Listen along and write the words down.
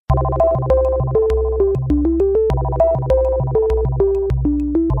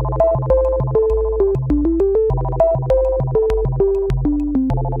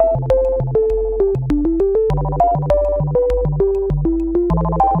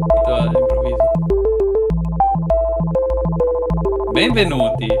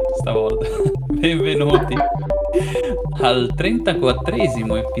Benvenuti stavolta, benvenuti al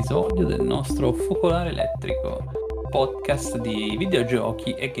 34esimo episodio del nostro Focolare Elettrico, podcast di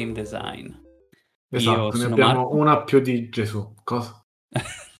videogiochi e game design. Io Esatto, ne sono abbiamo Marco. una più di Gesù. Cosa?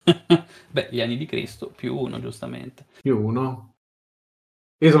 Beh, gli anni di Cristo, più uno giustamente. Più uno?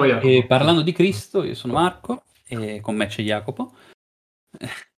 Io sono Jacopo. E parlando di Cristo, io sono Marco e con me c'è Jacopo.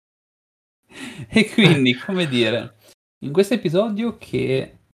 E quindi, come dire, in questo episodio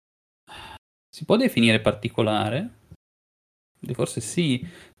che si può definire particolare, forse sì,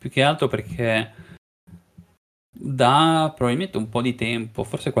 più che altro perché da probabilmente un po' di tempo,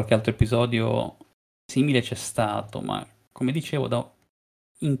 forse qualche altro episodio simile c'è stato, ma come dicevo,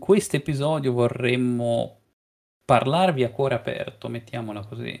 in questo episodio vorremmo parlarvi a cuore aperto, mettiamola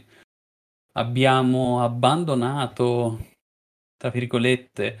così. Abbiamo abbandonato, tra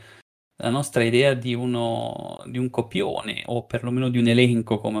virgolette, la nostra idea di un copione, o perlomeno di un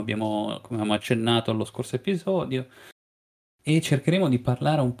elenco, come abbiamo accennato allo scorso episodio, e cercheremo di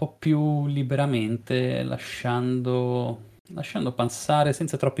parlare un po' più liberamente, lasciando passare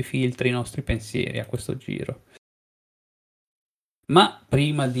senza troppi filtri i nostri pensieri a questo giro. Ma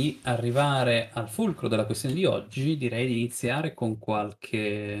prima di arrivare al fulcro della questione di oggi, direi di iniziare con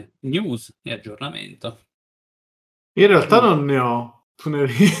qualche news e aggiornamento. In realtà non ne ho. Tu ne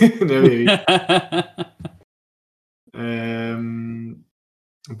avevi?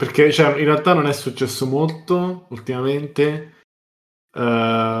 Perché cioè, in realtà non è successo molto ultimamente.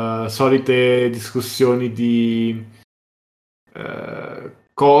 Solite discussioni di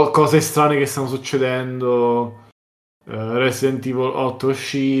cose strane che stanno succedendo. Resident Evil 8 è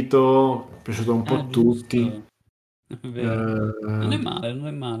uscito, è piaciuto un po' a tutti. Giusto. Vero. Non è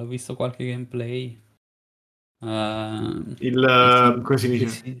male, ho visto qualche gameplay. Come si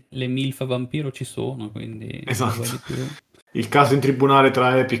dice? Le MILF vampiro ci sono, quindi cosa vuoi di Esatto. più? Il caso in tribunale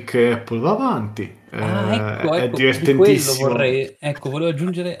tra Epic e Apple va avanti. È Ecco, di quello divertentissimo. vorrei, volevo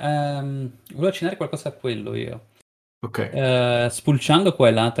aggiungere, volevo accennare qualcosa a quello io. Ok. Spulciando qua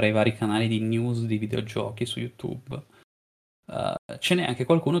e là tra i vari canali di news di videogiochi su YouTube, ce n'è anche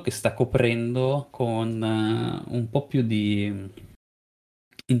qualcuno che sta coprendo con un po' più di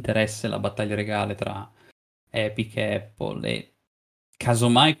interesse la battaglia regale tra Epic e Apple, e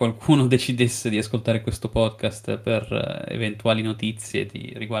casomai qualcuno decidesse di ascoltare questo podcast per eventuali notizie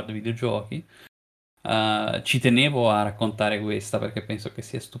riguardo ai videogiochi, ci tenevo a raccontare questa perché penso che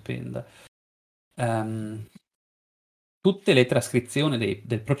sia stupenda. Tutte le trascrizioni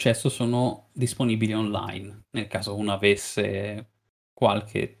del processo sono disponibili online, nel caso uno avesse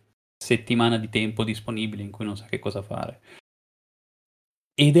qualche settimana di tempo disponibile in cui non sa che cosa fare.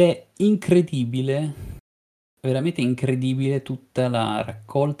 Ed è incredibile, veramente incredibile, tutta la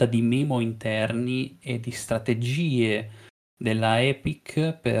raccolta di memo interni e di strategie della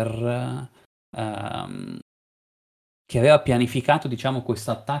Epic che aveva pianificato, diciamo,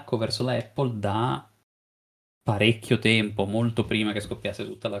 questo attacco verso la Apple da parecchio tempo, molto prima che scoppiasse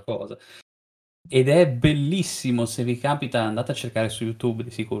tutta la cosa. Ed è bellissimo, se vi capita andate a cercare su YouTube,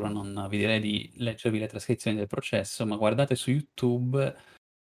 di sicuro non vi direi di leggervi le trascrizioni del processo, ma guardate su YouTube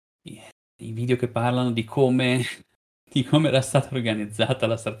i video che parlano di come era stata organizzata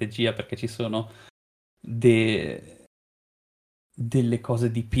la strategia, perché ci sono delle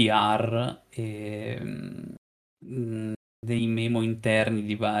cose di PR e dei memo interni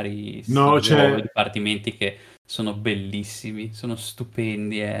di vari No, CEO e cioè, dipartimenti che sono bellissimi, sono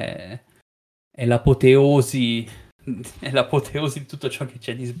stupendi, è l'apoteosi di tutto ciò che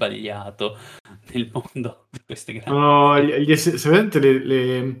c'è di sbagliato nel mondo di queste grandi no, aziende. sapete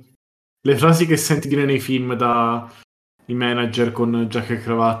le frasi che senti dire nei film da i manager con giacca e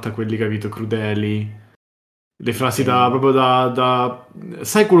cravatta, quelli capito, crudeli. Le frasi proprio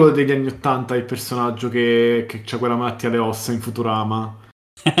sai quello degli anni 80, il personaggio che c'ha quella malattia alle ossa in Futurama?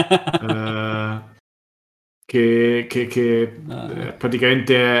 Eh, che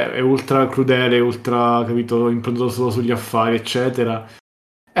praticamente è ultra crudele, ultra, capito, improntato solo sugli affari, eccetera.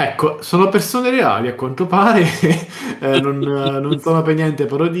 Ecco, sono persone reali a quanto pare, non sono per niente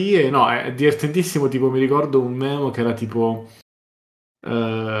parodie, no, è divertentissimo, tipo mi ricordo un memo che era tipo...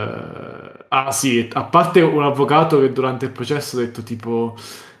 ah sì, a parte un avvocato che durante il processo ha detto tipo...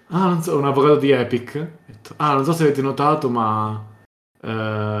 Ah, non so, un avvocato di Epic. Ha detto, ah, non so se avete notato, ma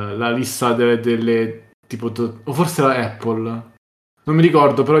la lista delle tipo o forse la Apple. Non mi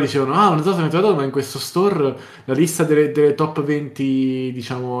ricordo, però dicevano, ah, non so se avete notato, ma in questo store la lista delle top 20,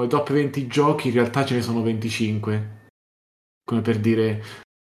 diciamo, i top 20 giochi, in realtà ce ne sono 25. Come per dire,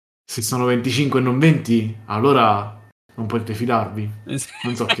 se sono 25 e non 20, allora non potete fidarvi.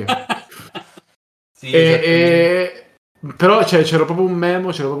 Non so che. Sì, esattamente. Però c'era proprio un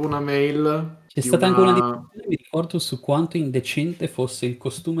memo, c'era proprio una mail C'è di stata anche una una... discussione, mi ricordo, su quanto indecente fosse il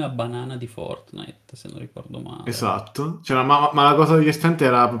costume a banana di Fortnite, se non ricordo male. Esatto. Ma la cosa divertente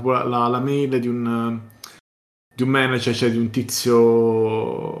era proprio la mail di un manager, cioè di un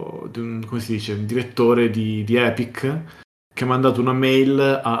tizio, come si dice, un direttore di Epic, che ha mandato una mail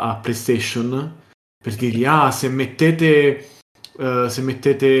a PlayStation per dirgli, se mettete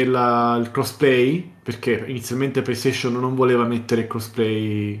il crossplay, perché inizialmente PlayStation non voleva mettere il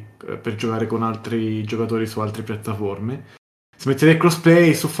crossplay per giocare con altri giocatori su altre piattaforme. Se mettete il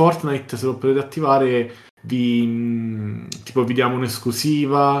crossplay su Fortnite, se lo potete attivare, tipo, vi diamo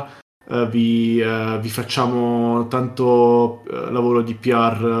un'esclusiva, vi facciamo tanto lavoro di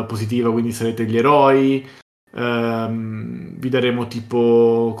PR positiva, quindi sarete gli eroi, vi daremo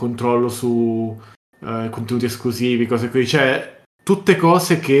tipo controllo su contenuti esclusivi, cose così, cioè tutte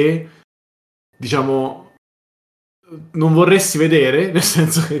cose che diciamo non vorresti vedere, nel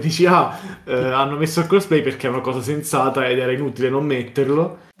senso che dici hanno messo il crossplay perché è una cosa sensata ed era inutile non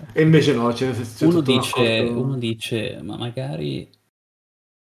metterlo, e invece no, c'è tutto un Uno accordo. dice, ma magari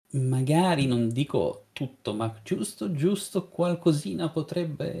non dico tutto, ma giusto qualcosina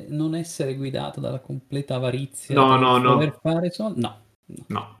potrebbe non essere guidato dalla completa avarizia No, del no, voler no, fare soldi. No, no.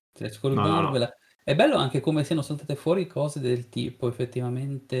 no, Cioè, no, no, no. scordarvela. È bello anche come siano saltate fuori cose del tipo,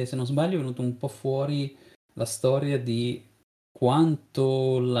 effettivamente, se non sbaglio è venuto un po' fuori la storia di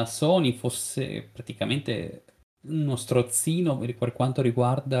quanto la Sony fosse praticamente uno strozzino per quanto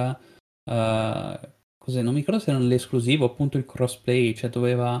riguarda, cos'è, non mi ricordo se era l'esclusivo, appunto il crossplay, cioè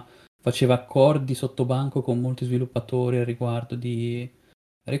faceva accordi sotto banco con molti sviluppatori a riguardo di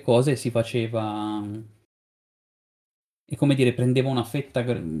varie cose e si faceva, e come dire, prendeva una fetta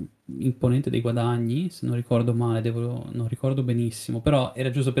imponente dei guadagni, se non ricordo male, non ricordo benissimo, però era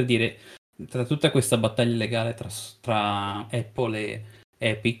giusto per dire, tra tutta questa battaglia legale tra Apple e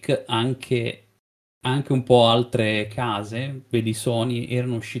Epic, anche un po' altre case, vedi Sony,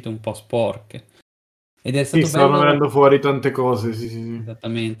 erano uscite un po' sporche. Ed è Sì, stato stavano bello, venendo fuori tante cose, sì, sì, sì.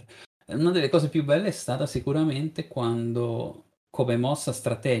 esattamente. Una delle cose più belle è stata sicuramente quando, come mossa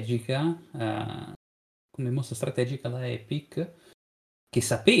strategica la Epic, che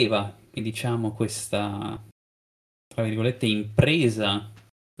sapeva che diciamo questa, tra virgolette, impresa,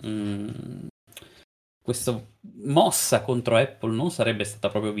 mh, questa mossa contro Apple non sarebbe stata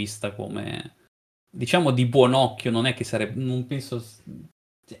proprio vista come, diciamo, di buon occhio, non è che sarebbe, non penso,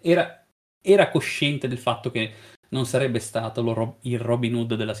 era, era cosciente del fatto che non sarebbe stato il Robin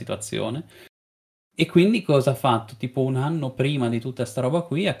Hood della situazione. E quindi cosa ha fatto? Tipo un anno prima di tutta sta roba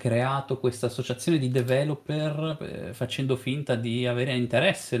qui ha creato questa associazione di developer facendo finta di avere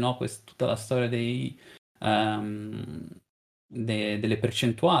interesse, no? Tutta la storia ehm, delle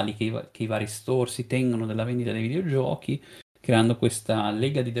percentuali che i vari store si tengono della vendita dei videogiochi, creando questa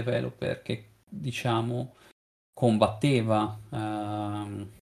lega di developer che, diciamo, combatteva,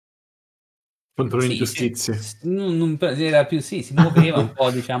 Contro le sì, ingiustizie. era più, sì, si muoveva un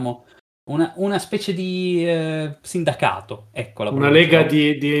po', diciamo, una specie di sindacato, ecco la Una parola che lega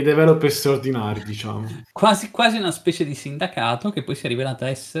cercavo. di developer straordinari, diciamo. Quasi una specie di sindacato che poi si è rivelata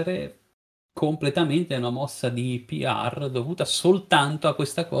essere completamente una mossa di PR dovuta soltanto a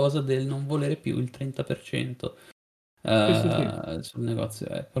questa cosa del non volere più il 30% Sì, sì, sì. sul negozio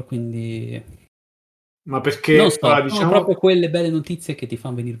Apple. Quindi Ma non perché, so, allora, sono proprio diciamo, quelle belle notizie che ti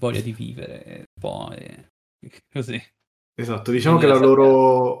fanno venire voglia di vivere un po' e così. esatto, diciamo che Bisogna saper.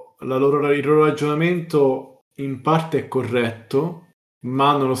 il loro ragionamento in parte è corretto,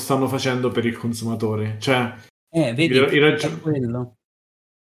 ma non lo stanno facendo per il consumatore. Cioè, il, Vedi, il è ragio- quello.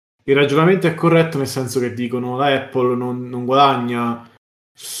 il ragionamento è corretto nel senso che dicono la Apple non guadagna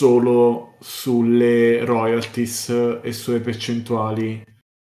solo sulle royalties e sulle percentuali,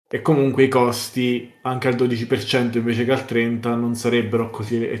 e comunque i costi anche al 12% invece che al 30% non sarebbero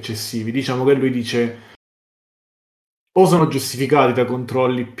così eccessivi. Diciamo che lui dice o sono giustificati da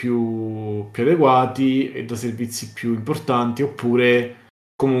controlli più adeguati e da servizi più importanti, oppure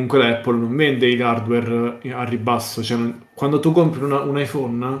comunque l'Apple non vende il hardware a ribasso. Cioè, quando tu compri un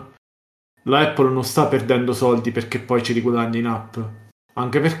iPhone, la Apple non sta perdendo soldi perché poi ci riguadagna in app,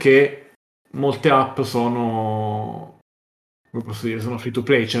 anche perché molte app sono, come posso dire, sono free to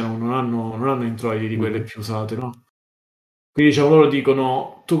play, cioè non hanno introiti di quelle Mhm. più usate, no? Quindi diciamo loro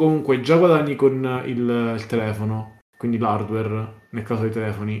dicono, tu comunque già guadagni con il telefono, quindi l'hardware nel caso dei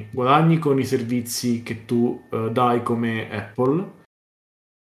telefoni, guadagni con i servizi che tu dai come Apple,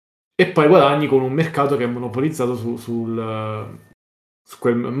 e poi guadagni con un mercato che è monopolizzato su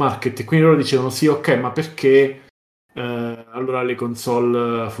quel market. E quindi loro dicevano sì, ok, ma perché allora le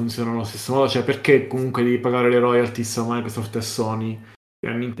console funzionano allo stesso modo, cioè perché comunque devi pagare le royalties a Microsoft e Sony e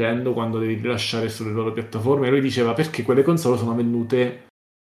a Nintendo quando devi rilasciare sulle loro piattaforme? E lui diceva perché quelle console sono vendute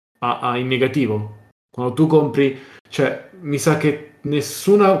in negativo. Quando tu compri, cioè mi sa che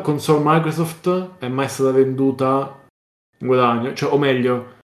nessuna console Microsoft è mai stata venduta in guadagno, cioè, o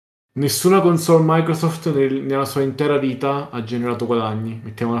meglio, nessuna console Microsoft nella sua intera vita ha generato guadagni,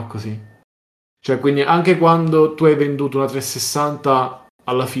 mettiamola così. Cioè, quindi anche quando tu hai venduto una 360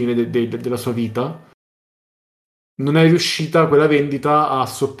 alla fine della sua vita, non è riuscita quella vendita a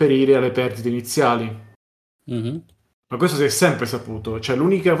sopperire alle perdite iniziali. Mhm. Ma questo si è sempre saputo. Cioè,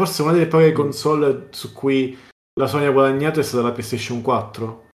 l'unica, forse una delle poche Mm. console su cui la Sony ha guadagnato è stata la PlayStation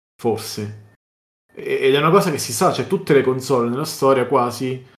 4. Forse. Ed è una cosa che si sa, cioè tutte le console nella storia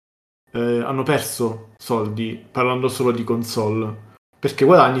quasi hanno perso soldi parlando solo di console. Perché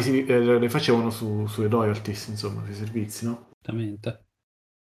guadagni le facevano sulle royalties, insomma, sui servizi, no? Esattamente.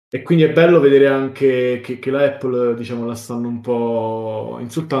 E quindi è bello vedere anche che la Apple, diciamo, la stanno un po'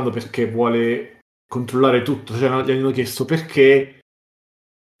 insultando perché vuole controllare tutto. Cioè, no, gli hanno chiesto perché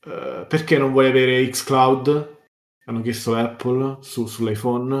non vuoi avere xCloud? Hanno chiesto Apple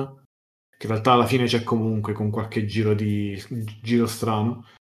sull'iPhone, che in realtà alla fine c'è comunque con qualche giro strano.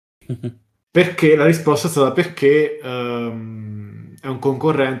 Perché la risposta è stata perché è un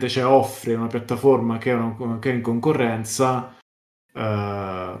concorrente, cioè offre una piattaforma che è in concorrenza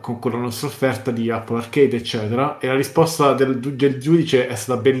con la nostra offerta di Apple Arcade, eccetera. E la risposta del giudice è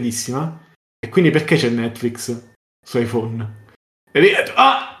stata bellissima. E quindi perché c'è Netflix su iPhone? E lì ho detto,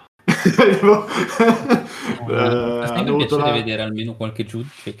 ah! Tipo, Sai, hanno mi avuto piacerebbe la... vedere almeno qualche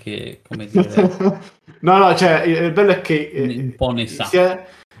giudice che, come dire, No, no, cioè, il bello è che un po' ne sa. sia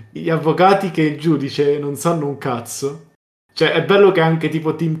gli avvocati che il giudice non sanno un cazzo. Cioè, è bello che anche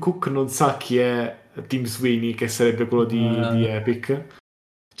tipo Tim Cook non sa chi è Tim Sweeney, che sarebbe quello di Eh, Epic.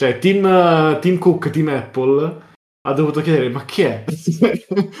 Cioè, Tim Cook, Team Apple, ha dovuto chiedere, ma chi è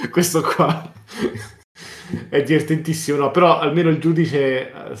questo qua? È divertentissimo, no? Però almeno il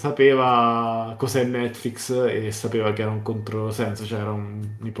giudice sapeva cos'è Netflix e sapeva che era un controsenso, cioè era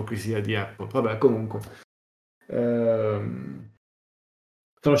un'ipocrisia di Apple. Vabbè, comunque. Ehm,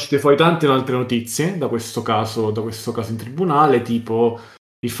 Sono uscite fuori tante altre notizie da questo caso in tribunale, tipo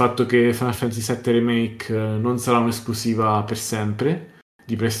il fatto che Final Fantasy VII Remake non sarà un'esclusiva per sempre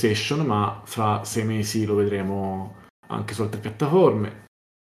di PlayStation, ma fra 6 mesi lo vedremo anche su altre piattaforme.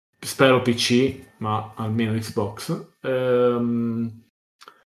 Spero PC, ma almeno Xbox.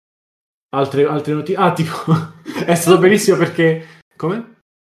 Altre notizie. Ah, tipo, è stato bellissimo perché. Come?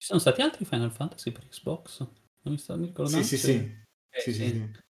 Ci sono stati altri Final Fantasy per Xbox? Non mi sto Sì, ricordando sì, se... sì. Sì, sì, Sì, sì.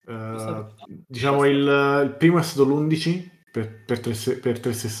 mi sto Diciamo ricordando. il primo è stato l'11 per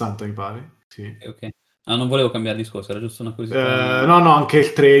 360, mi pare. Sì. Ok, ok. Ah, non volevo cambiare discorso, era giusto una curiosità. No, no, anche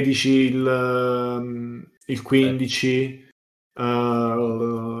il 13, il Perfetto. 15,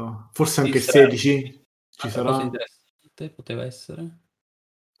 forse Ci anche il sarà 16 ci un'altra cosa sarà. interessante, poteva essere?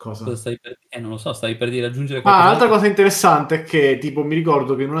 Cosa Cosa? stavi per... non lo so, stavi per dire aggiungere Ah, un'altra qualcos'altro? cosa interessante è che, tipo, mi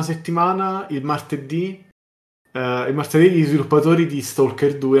ricordo che in una settimana, il martedì gli sviluppatori di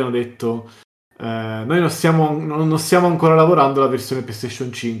Stalker 2 hanno detto noi non stiamo ancora lavorando alla versione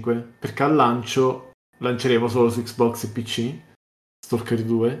PlayStation 5 perché al lancio lanceremo solo su Xbox e PC Stalker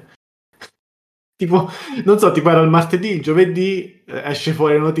 2. Tipo, non so, tipo era il martedì, il giovedì esce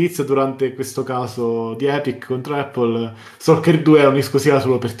fuori la notizia durante questo caso di Epic contro Apple. Stalker 2 è un'esclusiva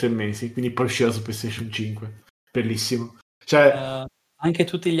solo per 3 mesi, quindi poi uscirà su PlayStation 5. Bellissimo. Cioè, Eh, anche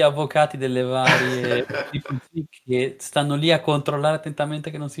tutti gli avvocati delle varie PC che stanno lì a controllare attentamente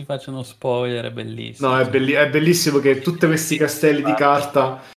che non si facciano spoiler, è no, bellissimo. è, Cioè. è bellissimo che tutti questi castelli di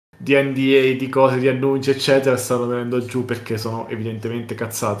carta di NDA, di cose, di annunci, eccetera, stanno venendo giù perché sono evidentemente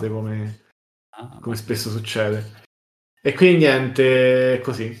cazzate, Ah, come ma spesso succede. E quindi niente,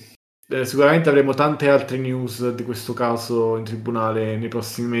 così. Sicuramente avremo tante altre news di questo caso in tribunale nei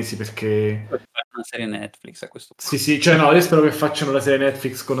prossimi mesi perché poi fare una serie Netflix a questo sì, punto. sì, cioè no, io spero che facciano la serie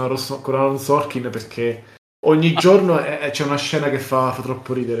Netflix con Aaron Sorkin perché ogni giorno c'è una scena che fa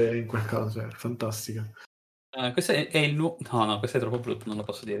troppo ridere in quel caso, cioè, è fantastica. Questo è il nuovo... No, no, questo è troppo brutto, non lo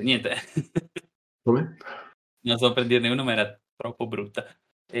posso dire. Niente. Come? Non so per dirne uno, ma era troppo brutta.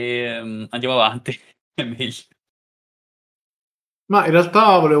 Andiamo avanti, è meglio. Ma in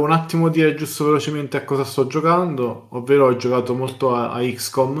realtà volevo un attimo dire giusto velocemente a cosa sto giocando, ovvero ho giocato molto a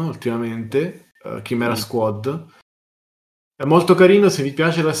XCOM ultimamente, Chimera Mm. Squad. È molto carino, se vi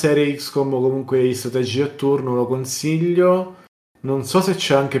piace la serie XCOM o comunque i strategie a turno lo consiglio. Non so se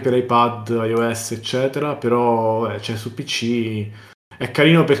c'è anche per iPad, iOS, eccetera, però c'è su PC. È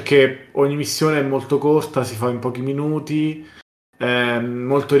carino perché ogni missione è molto corta, si fa in pochi minuti, è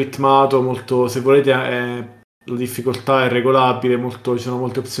molto ritmato, molto, se volete, la difficoltà è regolabile, ci sono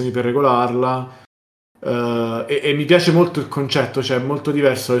molte opzioni per regolarla. E mi piace molto il concetto, cioè è molto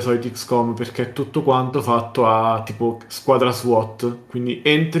diverso dai soliti XCOM perché è tutto quanto fatto a tipo squadra SWAT, quindi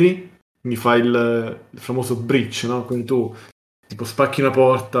entri, quindi fai il famoso breach, no? Quindi tu tipo spacchi una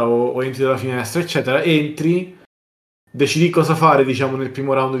porta o entri dalla finestra, eccetera, entri, decidi cosa fare, diciamo, nel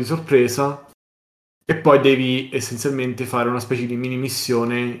primo round di sorpresa e poi devi essenzialmente fare una specie di mini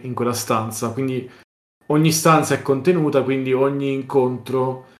missione in quella stanza. Quindi ogni stanza è contenuta, quindi ogni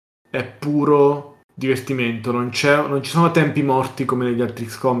incontro è puro divertimento, non ci sono tempi morti come negli altri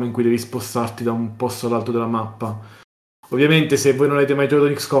XCOM in cui devi spostarti da un posto all'altro della mappa. Ovviamente se voi non avete mai giocato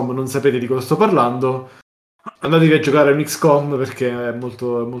in XCOM non sapete di cosa sto parlando, andatevi a giocare a un XCOM perché è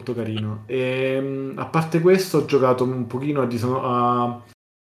molto, molto carino. A parte questo ho giocato un pochino no,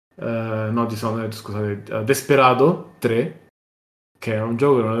 scusate, a Desperado 3, che è un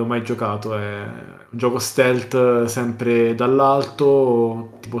gioco che non avevo mai giocato, è un gioco stealth sempre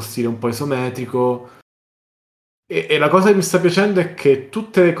dall'alto, tipo stile un po' isometrico. E la cosa che mi sta piacendo è che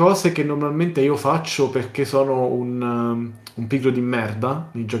tutte le cose che normalmente io faccio perché sono un pigro di merda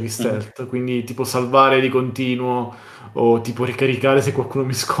nei giochi Mm. stealth, quindi tipo salvare di continuo o tipo ricaricare se qualcuno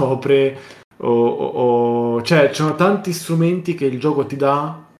mi scopre, cioè ci sono tanti strumenti che il gioco ti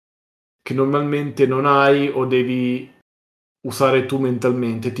dà che normalmente non hai o devi usare tu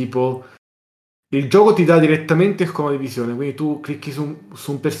mentalmente, tipo il gioco ti dà direttamente il cono di visione, quindi tu clicchi su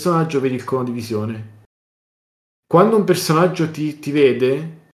un personaggio e vedi il cono di visione. Quando un personaggio ti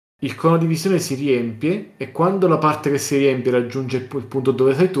vede, il cono di visione si riempie e quando la parte che si riempie raggiunge il punto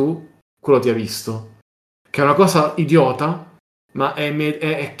dove sei tu, quello ti ha visto. Che è una cosa idiota, ma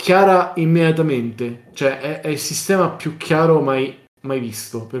è chiara immediatamente. Cioè è il sistema più chiaro mai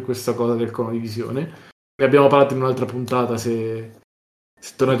visto per questa cosa del cono di visione. Ne abbiamo parlato in un'altra puntata, se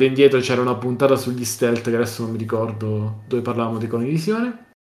tornate indietro c'era una puntata sugli stealth che adesso non mi ricordo dove parlavamo di cono di visione.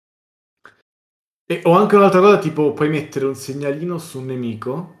 E ho anche un'altra cosa, tipo puoi mettere un segnalino su un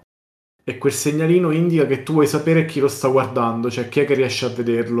nemico e quel segnalino indica che tu vuoi sapere chi lo sta guardando, cioè chi è che riesce a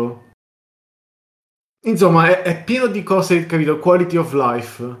vederlo. Insomma, è pieno di cose, capito? Quality of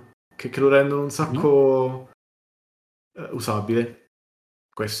life, che lo rendono un Mhm. sacco usabile.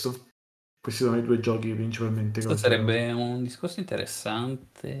 Questo. Questi sono i due giochi principalmente che Questo ho giocato. sarebbe un discorso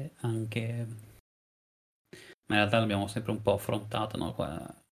interessante anche, ma in realtà l'abbiamo sempre un po' affrontato, no?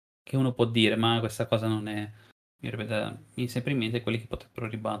 Che uno può dire, ma questa cosa non è, mi sempre in mente quelli che potrebbero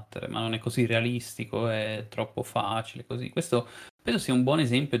ribattere, ma non è così realistico, è troppo facile, così. Questo penso sia un buon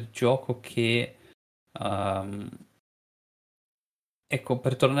esempio di gioco che, ehm, ecco,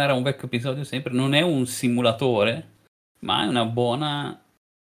 per tornare a un vecchio episodio sempre, non è un simulatore, ma è una buona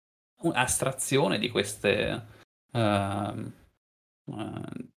astrazione di ehm,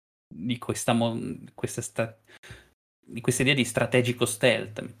 di di questa idea di strategico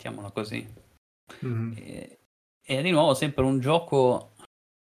stealth, mettiamola così. Mhm. E è di nuovo sempre un gioco,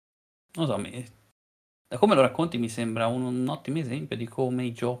 non so, da come lo racconti mi sembra un ottimo esempio di come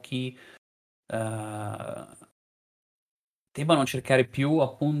i giochi eh, debbano cercare più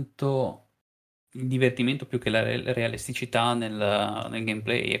appunto il divertimento più che la realisticità nel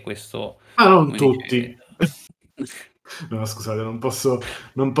gameplay e questo, Ma non come dice... tutti. No, scusate, non posso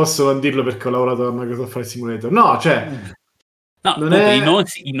non dirlo perché ho lavorato a Microsoft Flight Simulator. No, cioè, No, non appunto, è.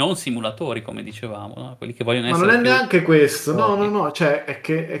 i non simulatori, come dicevamo, no? Quelli che vogliono Ma non essere è più neanche questo, no, no, propri. no, cioè è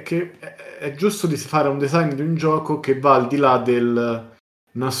che è giusto di fare un design di un gioco che va al di là del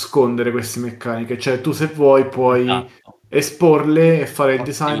nascondere queste meccaniche, cioè tu se vuoi puoi Esatto. esporle e fare il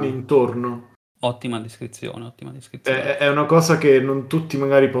design Ottima, intorno. ottima descrizione, ottima È, descrizione. è una cosa che non tutti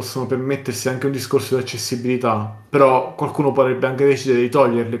magari possono permettersi, anche un discorso di accessibilità, però qualcuno potrebbe anche decidere di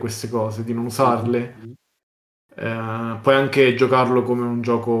toglierle queste cose, di non Mhm, usarle. mhm. Puoi anche giocarlo come un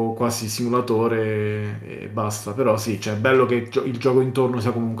gioco quasi simulatore e basta, però sì, cioè è bello che il gioco intorno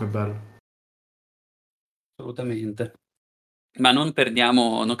sia comunque bello. Assolutamente. Ma non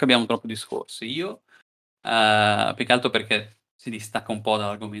cambiamo troppo discorsi. Io, più che altro perché si distacca un po'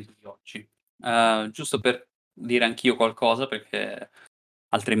 dall'argomento di oggi. Giusto per dire anch'io qualcosa, perché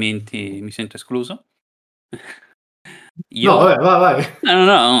altrimenti mi sento escluso. No, Io vabbè, vai, vai. no, no,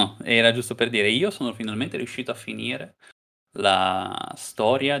 no, no, era giusto per dire, io sono finalmente riuscito a finire la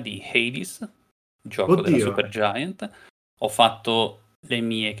storia di Hades, gioco della Oddio. Supergiant. Ho fatto le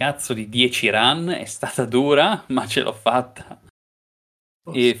mie cazzo di 10 run, è stata dura, ma ce l'ho fatta.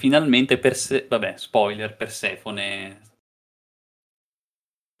 E finalmente vabbè, spoiler, Persefone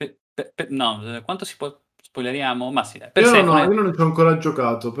no, quanto si può spoileriamo? Ma sì, dai. Io Persefone. non ci ho ancora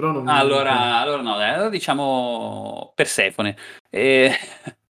giocato, però non... Allora no, dai, allora diciamo Persefone. E-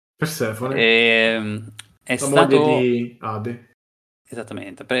 Persefone, è la moglie stato di Ade.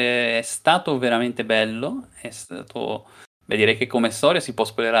 esattamente, è stato veramente bello, è stato, beh, direi che come storia si può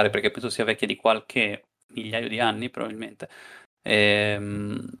spoilerare perché penso sia vecchia di qualche migliaio di anni probabilmente.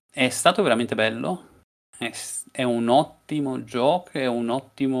 È stato veramente bello, è un ottimo gioco, è un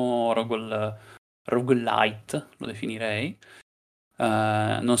ottimo roguelite, lo definirei.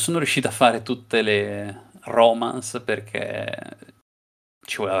 Non sono riuscito a fare tutte le romance perché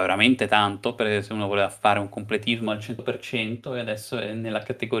ci voleva veramente tanto se uno voleva fare un completismo al 100% e adesso è nella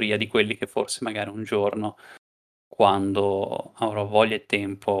categoria di quelli che forse magari un giorno, quando avrò voglia e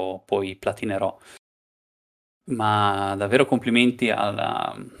tempo, poi platinerò. Ma davvero complimenti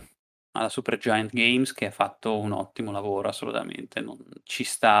alla Supergiant Games che ha fatto un ottimo lavoro, assolutamente. Non ci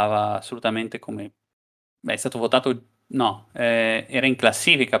stava assolutamente come... Beh, è stato votato... No, era in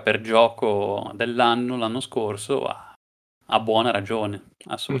classifica per gioco dell'anno l'anno scorso, a buona ragione,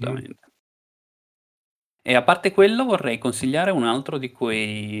 Mhm. assolutamente. E a parte quello vorrei consigliare un altro di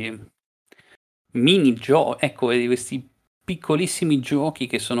quei mini giochi, ecco, di questi piccolissimi giochi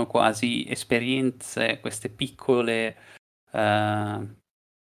che sono quasi esperienze, queste piccole eh,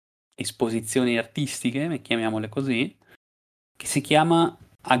 esposizioni artistiche, chiamiamole così, che si chiama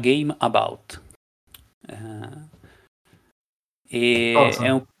A Game About. Eh, e è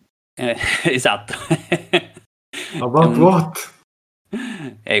Cosa? un... esatto. È About un... what?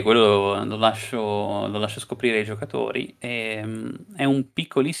 E quello lo lascio scoprire ai giocatori. È un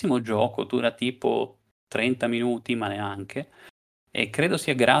piccolissimo gioco, dura tipo 30 minuti, ma neanche. E credo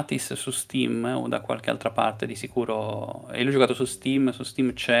sia gratis su Steam o da qualche altra parte di sicuro. E l'ho giocato su Steam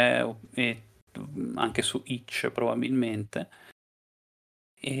c'è e anche su itch probabilmente.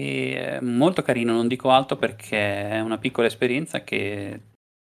 E è molto carino, non dico altro perché è una piccola esperienza che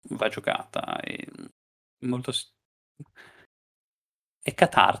va giocata. Molto è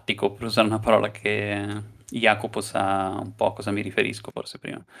catartico, per usare una parola che Jacopo sa un po' a cosa mi riferisco, forse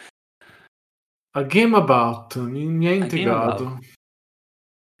prima. A Game About, mi ha A Game About, intrigato.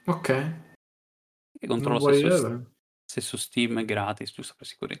 Ok, che non controllo se vuoi su, vedere? se su Steam è gratis, giusto per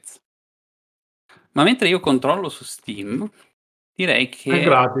sicurezza. Ma mentre io controllo su Steam, direi È che...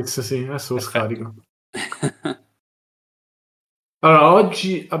 gratis, sì, adesso lo Perfetto. scarico. Allora,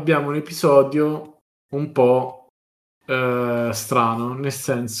 oggi abbiamo un episodio un po' strano, nel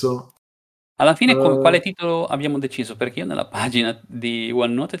senso... Alla fine quale eh, titolo abbiamo deciso? Perché io nella pagina di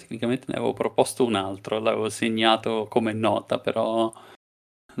OneNote tecnicamente ne avevo proposto un altro, l'avevo segnato come nota, però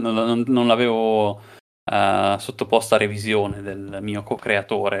non l'avevo sottoposto a revisione del mio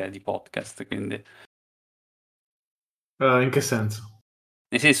co-creatore di podcast, quindi... in che senso?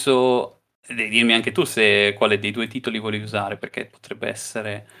 Nel senso, devi dirmi anche tu se quale dei due titoli volevi usare, perché potrebbe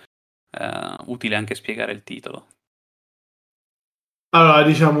essere utile anche spiegare il titolo. Allora,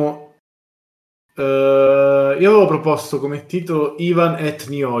 diciamo, io avevo proposto come titolo Ivan et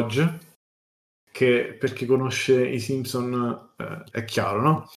Nioj, che per chi conosce i Simpson è chiaro,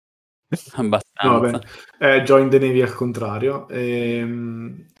 no? No, vabbè, Abbastanza. è Join the Navy al contrario.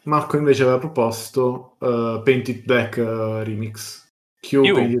 Marco invece aveva proposto Painted Black Remix. Q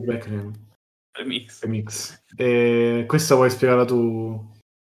Più Painted Black remix. Remix. E questa vuoi spiegarla tu?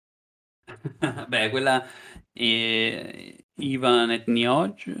 Beh, quella Ivan et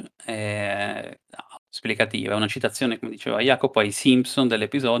Nioj è esplicativa, è una citazione, come diceva Jacopo, ai Simpson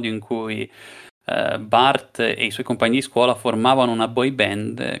dell'episodio in cui Bart e i suoi compagni di scuola formavano una boy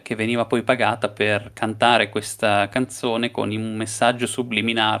band che veniva poi pagata per cantare questa canzone con un messaggio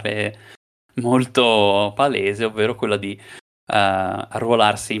subliminare molto palese, ovvero quello di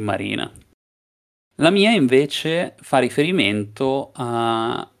arruolarsi in marina. La mia invece fa riferimento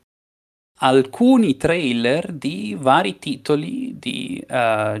a alcuni trailer di vari titoli di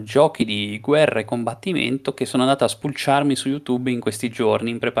giochi di guerra e combattimento che sono andato a spulciarmi su YouTube in questi giorni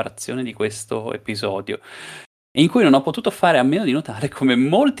in preparazione di questo episodio, e in cui non ho potuto fare a meno di notare come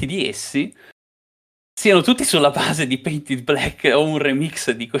molti di essi siano tutti sulla base di Painted Black o un remix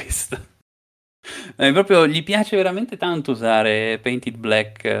di questo. Proprio gli piace veramente tanto usare Painted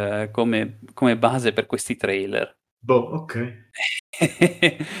Black come base per questi trailer. Boh, ok.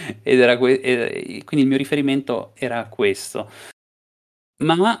 Quindi il mio riferimento era questo.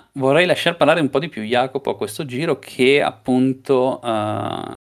 Ma vorrei lasciar parlare un po' di più Jacopo a questo giro che appunto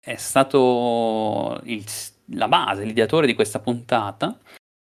è stato la base, l'ideatore di questa puntata.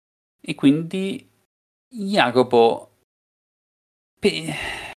 E quindi Jacopo, pe-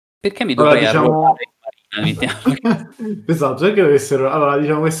 perché mi Allora, dovrei diciamo, arruolare in Esatto, perché dovessero... Allora,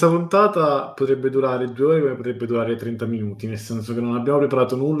 diciamo, questa puntata potrebbe durare 2 ore, come potrebbe durare 30 minuti, nel senso che non abbiamo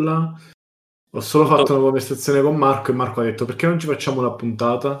preparato nulla. Ho solo fatto una conversazione con Marco e Marco ha detto perché non ci facciamo la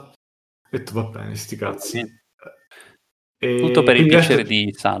puntata? Ho detto va bene, sti cazzi. Tutto E per il quindi piacere adesso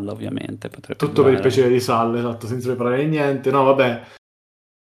di Salla, ovviamente, potrebbe tutto per il durare. piacere di Sal, esatto, senza preparare niente. No, vabbè.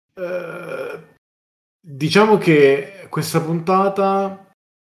 Diciamo che questa puntata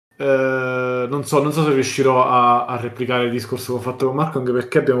non so se riuscirò a replicare il discorso che ho fatto con Marco, anche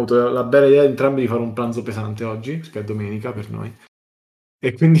perché abbiamo avuto la bella idea entrambi di fare un pranzo pesante oggi, perché è domenica per noi.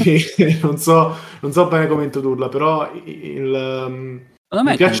 E quindi non so bene come introdurla, però Secondo mi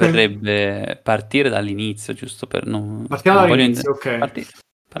me piace... converrebbe partire dall'inizio, giusto per Partiamo non voglio dall'inizio, ok. parti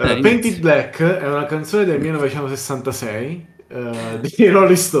Painted dall'inizio. Black è una canzone del 1966 di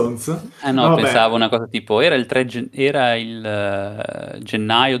Rolling Stones. Eh no, No, vabbè, pensavo una cosa tipo, era il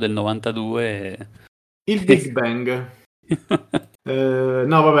gennaio del 92. il Big Bang.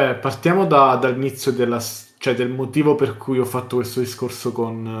 No, vabbè, partiamo dall'inizio cioè del motivo per cui ho fatto questo discorso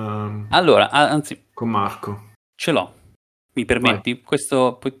Allora, anzi, con Marco. ce l'ho. Mi Vai. permetti?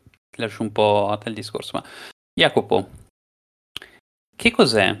 Questo poi ti lascio un po' a te il discorso, ma Jacopo, che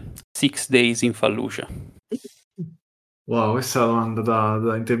cos'è Six Days in Fallujah? Wow, questa è la domanda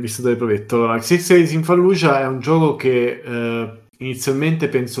da intervistatore provetto. Allora, Six Days in Fallujah è un gioco che inizialmente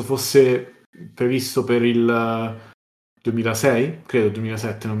penso fosse previsto per il 2006, credo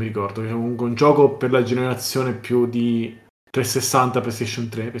 2007, non mi ricordo. È un gioco per la generazione più di 360 PlayStation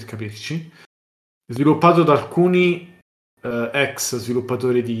 3, per capirci. Sviluppato da alcuni ex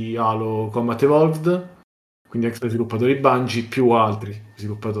sviluppatori di Halo Combat Evolved, quindi ex sviluppatori Bungie, più altri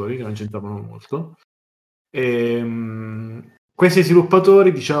sviluppatori che non c'entravano molto. Questi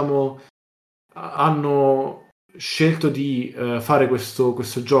sviluppatori, diciamo, hanno scelto di fare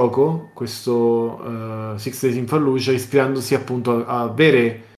questo gioco, questo Six Days in Fallujah, ispirandosi appunto a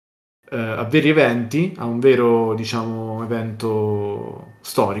veri eventi, a un vero, diciamo, evento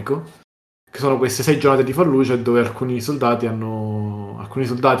storico, che sono queste 6 giornate di Fallujah dove alcuni soldati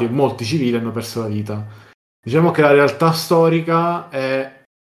e molti civili hanno perso la vita. Diciamo che la realtà storica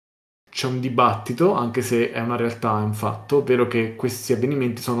c'è un dibattito, anche se è una realtà, è un fatto, ovvero che questi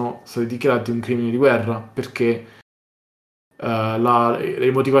avvenimenti sono stati dichiarati un crimine di guerra, perché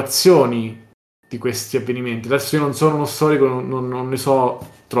le motivazioni di questi avvenimenti, adesso io non sono uno storico, non ne so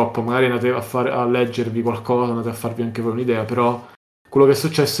troppo, magari andate a leggervi qualcosa, andate a farvi anche voi un'idea, però quello che è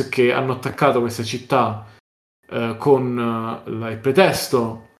successo è che hanno attaccato questa città con il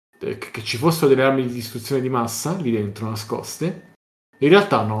pretesto che ci fossero delle armi di distruzione di massa lì dentro nascoste. In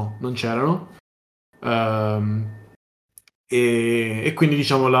realtà no, non c'erano. Ehm, e quindi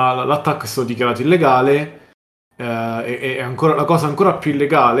diciamo l'attacco è stato dichiarato illegale. E ancora, la cosa ancora più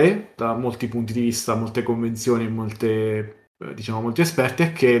illegale da molti punti di vista, molte convenzioni e diciamo, molti esperti,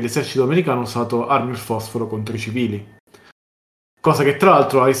 è che l'esercito americano ha usato armi al fosforo contro i civili. Cosa che tra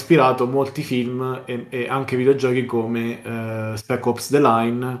l'altro ha ispirato molti film e anche videogiochi come Spec Ops The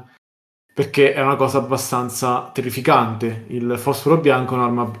Line, perché è una cosa abbastanza terrificante. Il fosforo bianco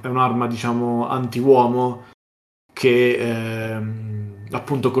è un'arma diciamo, anti-uomo che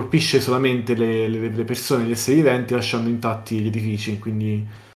appunto colpisce solamente le persone, gli esseri viventi, lasciando intatti gli edifici. Quindi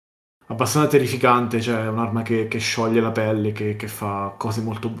abbastanza terrificante, cioè è un'arma che scioglie la pelle, che fa cose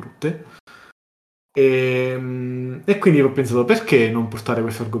molto brutte. E quindi ho pensato perché non portare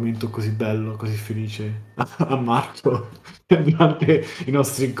questo argomento così bello, così felice a Marco durante i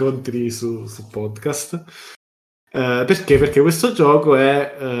nostri incontri su podcast. Perché? Perché questo gioco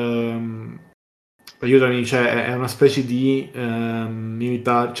aiutami, cioè è una specie di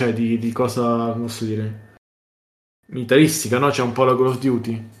cioè di cosa, come posso dire, militaristica, no? C'è un po' la Call of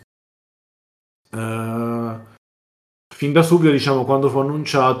Duty. Fin da subito, diciamo, quando fu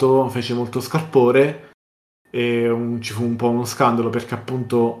annunciato fece molto scalpore e ci fu un po' uno scandalo perché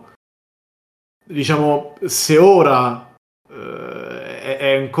appunto, diciamo, se ora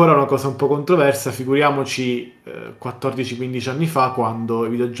è ancora una cosa un po' controversa, figuriamoci 14-15 anni fa, quando i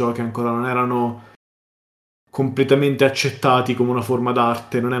videogiochi ancora non erano completamente accettati come una forma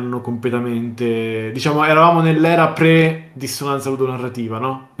d'arte, non erano completamente, diciamo, eravamo nell'era pre-dissonanza ludonarrativa,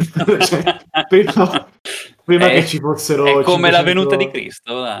 no? Cioè, prima che È, ci è fossero come la venuta di 500...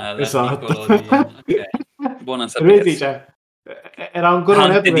 Cristo, Esatto. l'articolo di... Ok, buona Vedi, sapersi. cioè, era ancora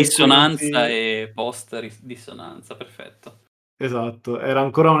un'epoca in cui non Antedissonanza si... e post-dissonanza, perfetto. Esatto, era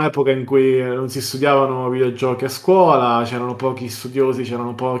ancora un'epoca in cui non si studiavano videogiochi a scuola, c'erano pochi studiosi,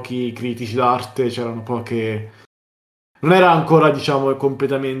 c'erano pochi critici d'arte, c'erano poche... Non era ancora, diciamo,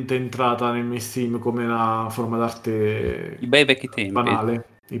 completamente entrata nel mainstream come una forma I d'arte bei vecchi tempi.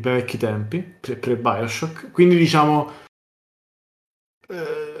 banale. i bei vecchi tempi, pre-Bioshock. Quindi diciamo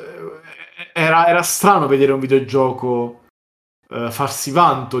era strano vedere un videogioco farsi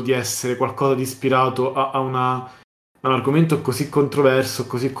vanto di essere qualcosa di ispirato a un argomento così controverso,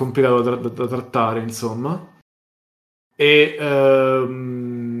 così complicato da trattare, insomma. E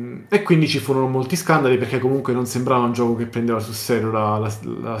quindi ci furono molti scandali perché comunque non sembrava un gioco che prendeva sul serio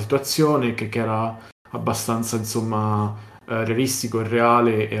la situazione, che era abbastanza, insomma, realistico e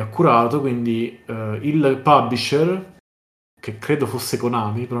reale e accurato. Quindi il publisher, che credo fosse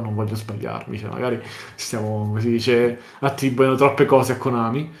Konami, però non voglio sbagliarmi, cioè magari stiamo, come si dice, attribuendo troppe cose a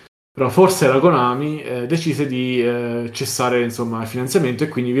Konami, però forse era Konami, decise di cessare, insomma, il finanziamento, e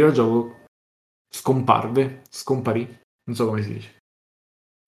quindi il videogioco scomparì, non so come si dice.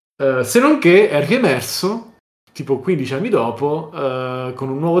 Se non che è riemerso tipo 15 anni dopo, con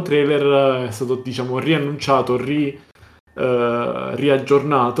un nuovo trailer, è stato, diciamo, riannunciato,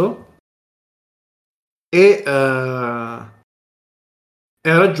 riaggiornato, e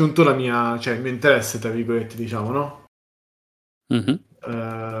ha raggiunto cioè, il mio interesse, tra virgolette, diciamo, no? Mm-hmm.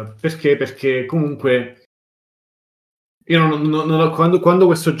 Perché? Perché comunque io quando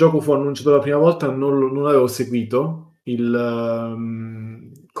questo gioco fu annunciato la prima volta non avevo seguito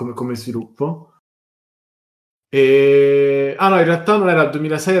come sviluppo. No, in realtà non era il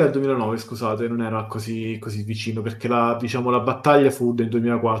 2006, era il 2009, scusate, non era così vicino, perché diciamo, la battaglia fu del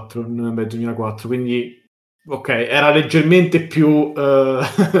 2004, novembre 2004, quindi ok, era leggermente più,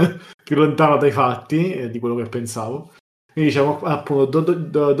 più lontano dai fatti, di quello che pensavo. Quindi diciamo, appunto,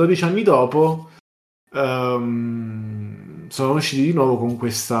 12 anni dopo sono usciti di nuovo con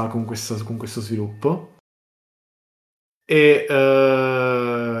questo sviluppo. E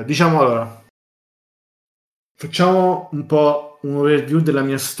diciamo, allora, facciamo un po' un overview della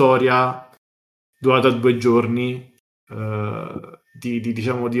mia storia durata 2 giorni,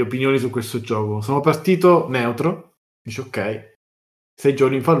 diciamo, di opinioni su questo gioco. Sono partito neutro, dice ok, 6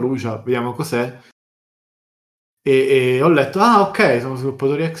 giorni in Fallucia, vediamo cos'è. E ho letto, ok, sono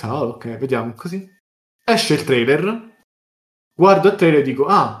sviluppatori Exile, ok, vediamo così. Esce il trailer, guardo il trailer e dico,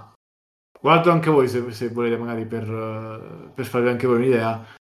 guardo anche voi se volete, magari per farvi anche voi un'idea.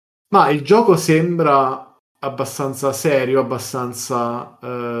 Ma il gioco sembra abbastanza serio, abbastanza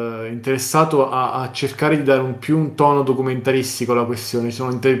interessato a cercare di dare più un tono documentaristico alla questione. Ci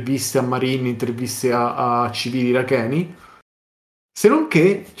sono interviste a marini, interviste a civili iracheni. Se non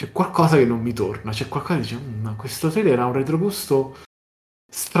che c'è qualcosa che non mi torna, c'è qualcosa che dice, ma questo trailer ha un retrogusto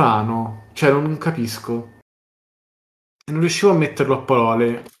strano, cioè non capisco. E non riuscivo a metterlo a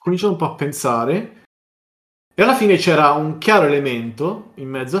parole. Ho cominciato un po' a pensare. E alla fine c'era un chiaro elemento in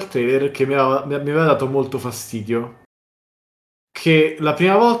mezzo al trailer che mi aveva dato molto fastidio. Che la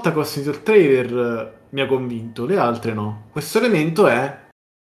prima volta che ho sentito il trailer mi ha convinto, le altre no. Questo elemento è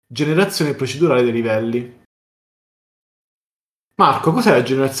generazione procedurale dei livelli. Marco, cos'è la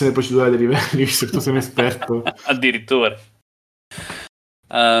generazione procedurale dei livelli, visto che tu sei un esperto? Addirittura.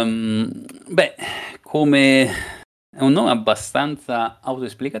 Beh, come è un nome abbastanza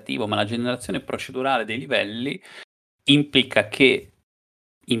autoesplicativo, ma la generazione procedurale dei livelli implica che,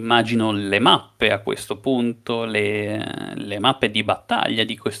 immagino, le mappe a questo punto, le mappe di battaglia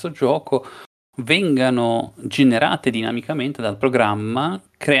di questo gioco vengano generate dinamicamente dal programma,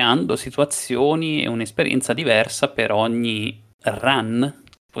 creando situazioni e un'esperienza diversa per ogni run,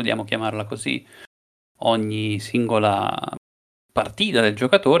 vogliamo chiamarla così. Ogni singola partita del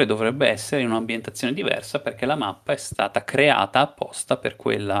giocatore dovrebbe essere in un'ambientazione diversa perché la mappa è stata creata apposta per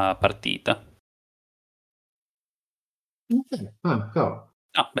quella partita. Cavolo.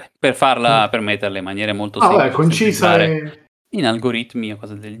 No, beh, per metterle in maniere molto Vabbè, semplici, concisa semplificare in algoritmi o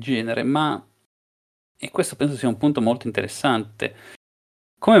cose del genere, ma e questo penso sia un punto molto interessante.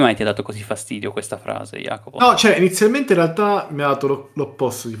 Come mai ti ha dato così fastidio questa frase, Jacopo? No, cioè, inizialmente in realtà mi ha dato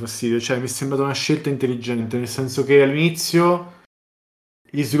l'opposto di fastidio, cioè mi è sembrata una scelta intelligente, nel senso che all'inizio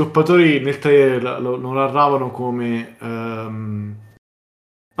gli sviluppatori nel trailer lo narravano come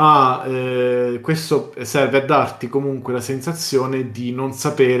questo serve a darti comunque la sensazione di non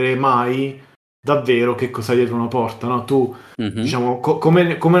sapere mai davvero che cosa è dietro una porta, no? Tu, diciamo, come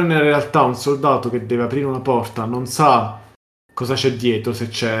nella realtà un soldato che deve aprire una porta non sa cosa c'è dietro, se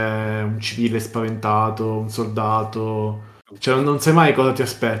c'è un civile spaventato, un soldato, cioè non sai mai cosa ti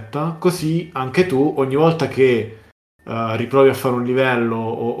aspetta, così anche tu ogni volta che riprovi a fare un livello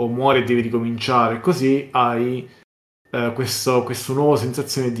o muori e devi ricominciare, così hai questo nuovo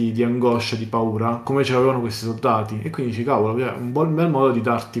sensazione di angoscia, di paura, come ce l'avevano questi soldati, e quindi dici, cavolo, è un bel modo di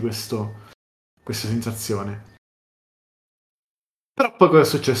darti questa sensazione. Però poi cosa è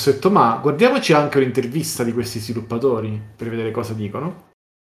successo? Ho detto, ma guardiamoci anche un'intervista di questi sviluppatori per vedere cosa dicono.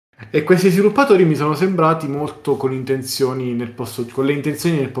 E questi sviluppatori mi sono sembrati molto con le intenzioni nel posto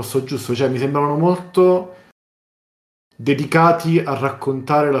giusto, cioè mi sembravano molto dedicati a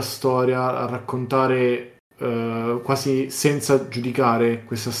raccontare la storia, a raccontare quasi senza giudicare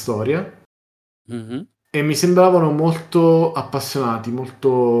questa storia. Mhm. E mi sembravano molto appassionati,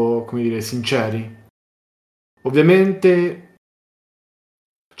 molto, come dire, sinceri. Ovviamente,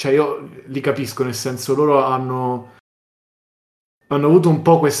 cioè io li capisco, nel senso loro hanno avuto un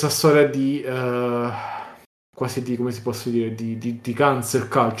po' questa storia di quasi di, come si posso dire, di cancel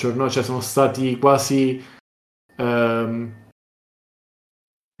culture, no? Cioè sono stati quasi ehm,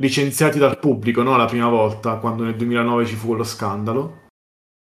 licenziati dal pubblico, no? La prima volta, quando nel 2009 ci fu quello scandalo.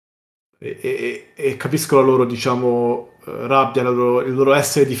 E capisco la loro, diciamo, rabbia, il loro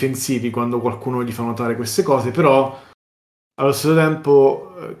essere difensivi quando qualcuno gli fa notare queste cose, però allo stesso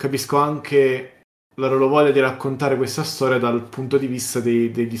tempo capisco anche la loro voglia di raccontare questa storia dal punto di vista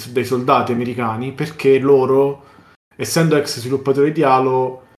dei soldati americani, perché loro, essendo ex sviluppatori di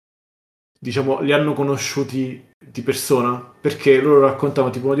Halo, diciamo, li hanno conosciuti di persona, perché loro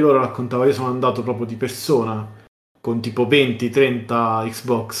raccontavano, tipo uno di loro raccontava, io sono andato proprio di persona con tipo 20-30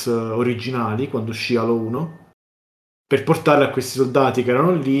 Xbox originali quando uscì Halo 1 per portarli a questi soldati che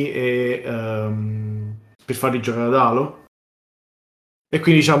erano lì e per farli giocare ad Halo. E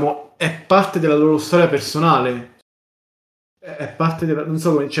quindi diciamo è parte della loro storia personale, è parte della, non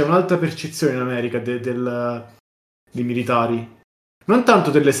so come, c'è un'altra percezione in America dei militari, non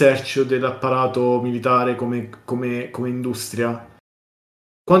tanto dell'esercito, dell'apparato militare come industria,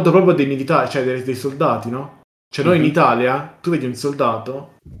 quanto proprio dei militari, cioè dei soldati, no? Cioè noi in Mhm. Italia, tu vedi un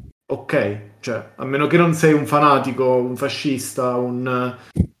soldato, ok, cioè a meno che non sei un fanatico, un fascista, uno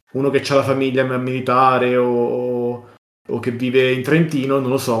che ha la famiglia militare o che vive in Trentino, non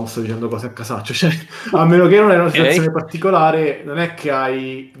lo so, sto dicendo cose a casaccio, cioè a meno che non è una Ok. situazione particolare, non è che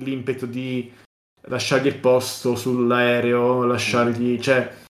hai l'impeto di lasciargli il posto sull'aereo, Mhm. lasciargli,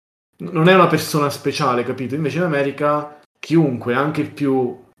 cioè non è una persona speciale, capito? Invece in America chiunque, anche il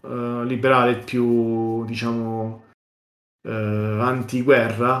più liberale, il più, diciamo,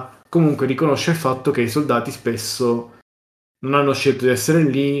 antiguerra, comunque riconosce il fatto che i soldati spesso non hanno scelto di essere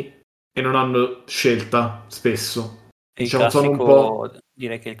lì e non hanno scelta spesso. E il Diciamo, sono un po'. classico,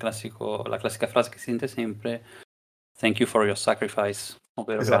 direi che la classica frase che si sente sempre, thank you for your sacrifice,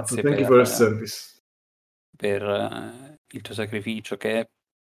 ovvero Esatto, grazie thank you for your service. per il tuo sacrificio, che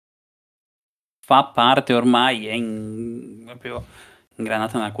fa parte ormai, è proprio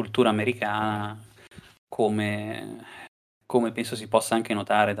ingranata nella cultura americana, come, come penso si possa anche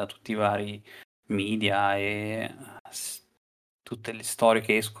notare da tutti i vari media e tutte le storie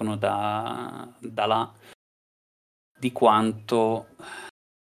che escono da là, di quanto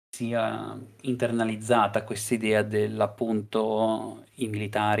sia internalizzata questa idea dell'appunto i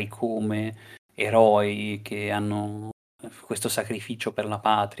militari come eroi che hanno questo sacrificio per la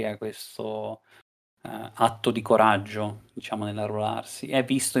patria, questo atto di coraggio, diciamo, nell'arruolarsi, è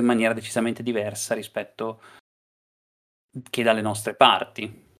visto in maniera decisamente diversa rispetto che dalle nostre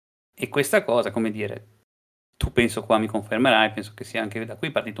parti. E questa cosa, come dire, tu penso qua mi confermerai, penso che sia anche da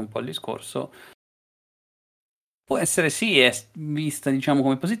qui partito un po' il discorso, può essere sì, è vista diciamo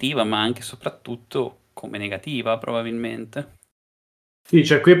come positiva, ma anche e soprattutto come negativa probabilmente. Sì,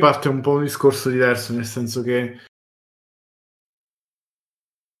 cioè qui parte un po' un discorso diverso, nel senso che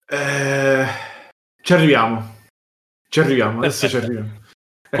eh, ci arriviamo, adesso ci Perfetto. arriviamo.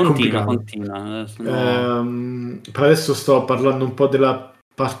 È Continua, complicato. continua. Sono... Per adesso sto parlando un po' della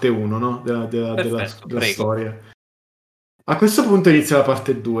parte 1, no? Perfetto, Della prego. storia. A questo punto inizia la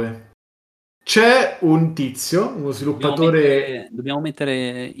parte 2. C'è un tizio, uno sviluppatore. Dobbiamo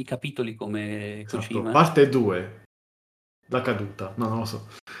mettere i capitoli come Esatto, Kojima. parte 2, la caduta. No, non lo so.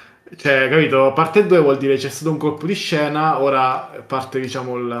 Cioè, capito? Parte 2 vuol dire c'è stato un colpo di scena, ora parte,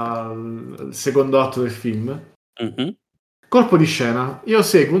 diciamo, il secondo atto del film. Mhm. Colpo di scena. Io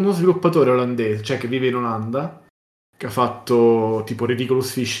seguo uno sviluppatore olandese, cioè che vive in Olanda, che ha fatto tipo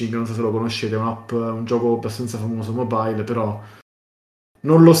Ridiculous Fishing, non so se lo conoscete, un gioco abbastanza famoso mobile, però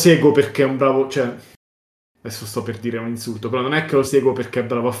non lo seguo perché è un bravo, cioè adesso sto per dire un insulto, però non è che lo seguo perché è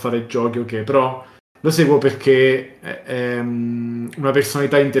bravo a fare giochi, ok, però lo seguo perché è una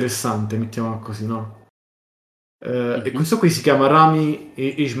personalità interessante, mettiamola così, no? E Mhm. questo qui si chiama Rami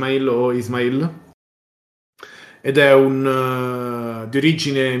Ismail o Ismail ed è di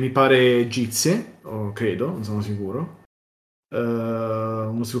origine, mi pare, egizie, o credo, non sono sicuro.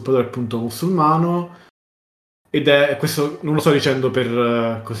 Uno sviluppatore appunto musulmano ed è questo non lo sto dicendo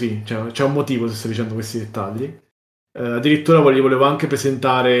per così, cioè, c'è un motivo se sto dicendo questi dettagli. Addirittura gli volevo anche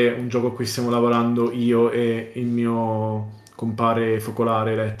presentare un gioco a cui stiamo lavorando io e il mio compare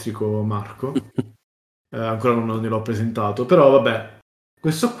focolare elettrico Marco. Ancora non gliel'ho presentato, però vabbè,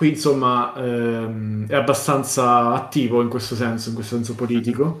 questo qui insomma è abbastanza attivo in questo senso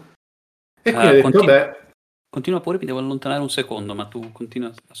politico. E quindi ha detto, vabbè, Continua pure, mi devo allontanare un secondo, ma tu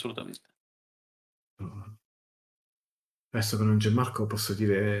continua assolutamente. adesso che non c'è Marco posso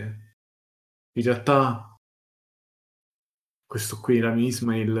dire, in realtà questo qui, Rami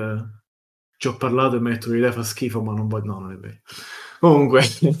Ismail, ci ho parlato e mi ha detto che l'idea fa schifo, ma non voglio, no, non è vero. Comunque,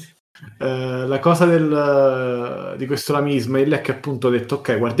 la cosa di questo Rami Ismail è che appunto ho detto,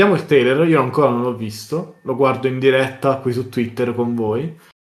 ok, guardiamo il trailer, io ancora non l'ho visto, lo guardo in diretta qui su Twitter con voi,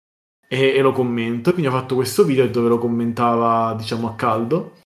 e lo commento, quindi ho fatto questo video dove lo commentava, diciamo, a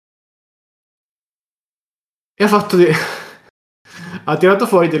caldo, e ha fatto ha tirato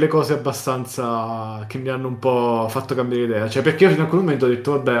fuori delle cose abbastanza che mi hanno un po' fatto cambiare idea, cioè perché io fino a quel momento ho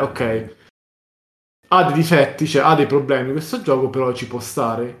detto, vabbè, ok, ha dei difetti, cioè ha dei problemi questo gioco, però ci può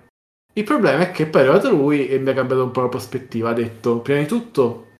stare. Il problema è che poi è arrivato lui e mi ha cambiato un po' la prospettiva, ha detto, prima di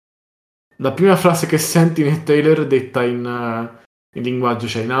tutto, la prima frase che senti nel trailer detta in linguaggio,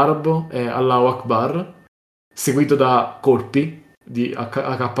 cioè in arabo, è Allahu Akbar, seguito da colpi di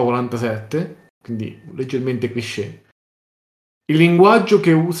AK-47, quindi leggermente cliché. Il linguaggio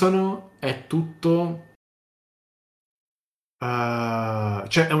che usano è tutto...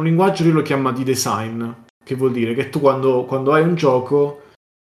 cioè è un linguaggio, lui lo chiama di design, che vuol dire che tu quando hai un gioco,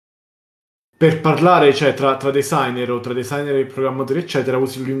 per parlare, cioè tra designer o tra designer e programmatori, eccetera,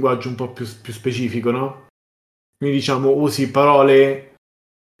 usi un linguaggio un po' più specifico, no? Quindi diciamo usi parole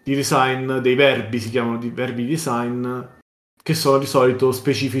di design, dei verbi, si chiamano verbi di design, che sono di solito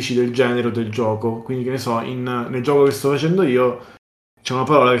specifici del genere o del gioco. Quindi che ne so, nel gioco che sto facendo io c'è una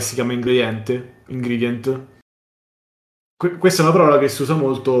parola che si chiama ingredient. Questa è una parola che si usa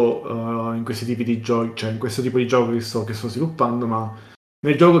molto in questi tipi di giochi, cioè in questo tipo di gioco che sto sviluppando, ma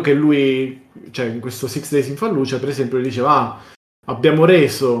nel gioco che lui, cioè in questo Six Days in Fallujah, per esempio, lui diceva, abbiamo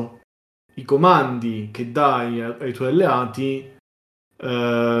reso i comandi che dai ai tuoi alleati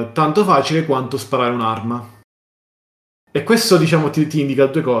tanto facile quanto sparare un'arma. E questo, diciamo, ti indica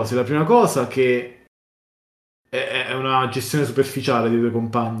due cose. La prima cosa che è una gestione superficiale dei tuoi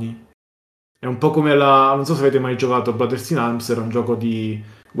compagni. È un po' come non so se avete mai giocato a Brothers in Arms, era un gioco di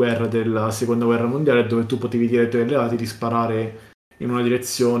guerra della seconda guerra mondiale dove tu potevi dire ai tuoi alleati di sparare in una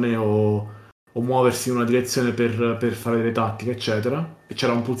direzione o muoversi in una direzione per fare delle tattiche, eccetera. E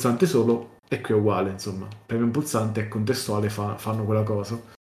c'era un pulsante solo, e qui è uguale, insomma. Premi un pulsante e contestuale fanno quella cosa.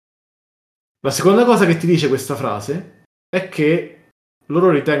 La seconda cosa che ti dice questa frase è che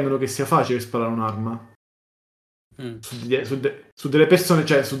loro ritengono che sia facile sparare un'arma. Su delle persone,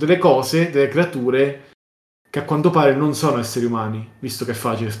 cioè su delle cose, delle creature che a quanto pare non sono esseri umani, visto che è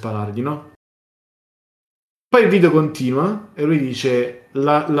facile sparargli, no? Poi il video continua e lui dice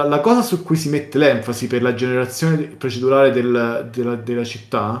la cosa su cui si mette l'enfasi per la generazione procedurale della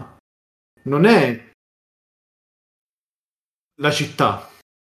città non è la città,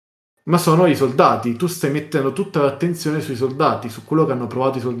 ma sono i soldati. Tu stai mettendo tutta l'attenzione sui soldati, su quello che hanno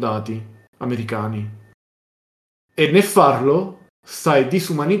provato i soldati americani. E nel farlo stai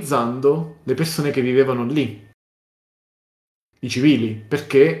disumanizzando le persone che vivevano lì, i civili,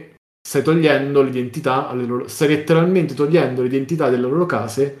 perché stai togliendo l'identità stai letteralmente togliendo l'identità delle loro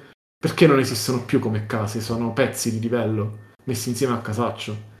case perché non esistono più come case, sono pezzi di livello messi insieme a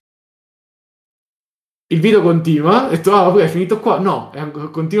casaccio. Il video continua, e detto, poi è finito qua? No,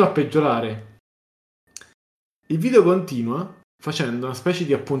 continua a peggiorare. Il video continua facendo una specie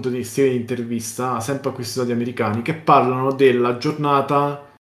di appunto di serie di intervista sempre a questi stati americani che parlano della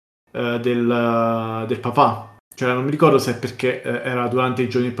giornata del papà. Cioè non mi ricordo se è perché era durante i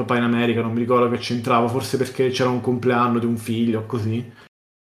giorni del papà in America, non mi ricordo che c'entrava, forse perché c'era un compleanno di un figlio o così.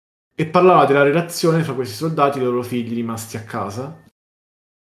 E parlava della relazione fra questi soldati e i loro figli rimasti a casa.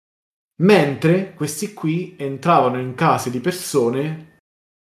 Mentre questi qui entravano in case di persone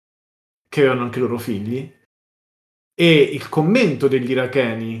che avevano anche i loro figli. E il commento degli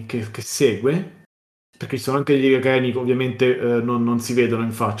iracheni che segue, perché ci sono anche degli iracheni che ovviamente non si vedono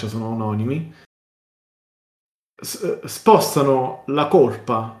in faccia, sono anonimi, spostano la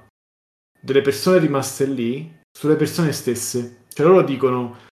colpa delle persone rimaste lì sulle persone stesse. Cioè loro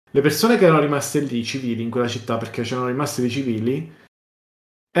dicono, le persone che erano rimaste lì, civili, in quella città, perché c'erano rimaste dei civili,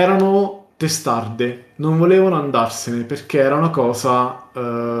 erano testarde, non volevano andarsene perché era una cosa,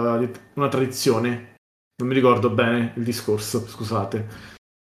 una tradizione. Non mi ricordo bene il discorso, scusate.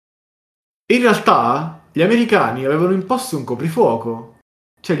 In realtà gli americani avevano imposto un coprifuoco.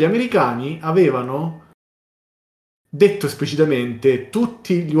 Cioè gli americani avevano detto esplicitamente,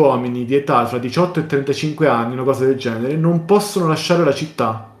 tutti gli uomini di età tra 18 e 35 anni, una cosa del genere, non possono lasciare la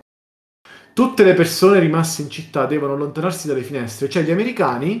città. Tutte le persone rimaste in città devono allontanarsi dalle finestre, cioè gli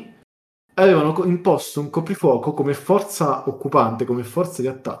americani avevano imposto un coprifuoco come forza occupante, come forza di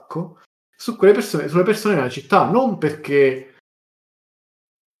attacco su quelle persone, sulle persone nella città, non perché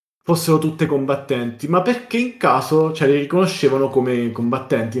fossero tutte combattenti, ma perché in caso, cioè, li riconoscevano come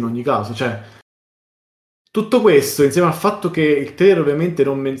combattenti in ogni caso, cioè tutto questo, insieme al fatto che il trailer ovviamente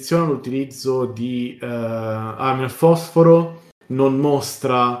non menziona l'utilizzo di armi al fosforo, non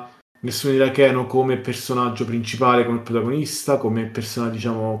mostra nessuno iracheno come personaggio principale, come protagonista, come personaggio,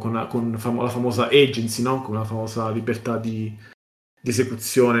 diciamo, con la famosa agency, no? Con la famosa libertà di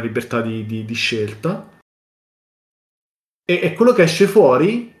esecuzione, libertà di scelta. E quello che esce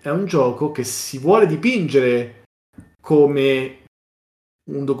fuori è un gioco che si vuole dipingere come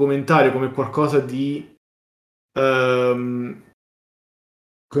un documentario, come qualcosa di ehm,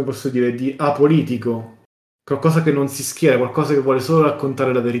 come posso dire, di apolitico, qualcosa che non si schiera, qualcosa che vuole solo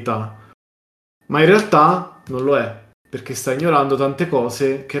raccontare la verità, ma in realtà non lo è, perché sta ignorando tante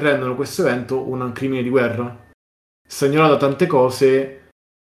cose che rendono questo evento un crimine di guerra. Sta ignorando tante cose,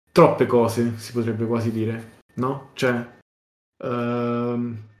 troppe cose, si potrebbe quasi dire, no? Cioè,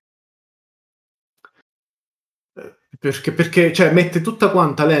 ehm, perché cioè, mette tutta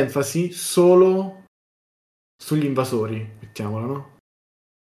quanta l'enfasi solo sugli invasori, mettiamola, no?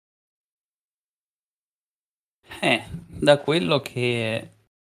 Da quello che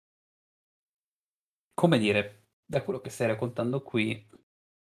come dire, da quello che stai raccontando qui,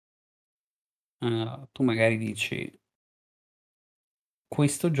 tu magari dici: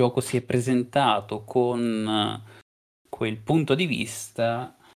 "Questo gioco si è presentato quel punto di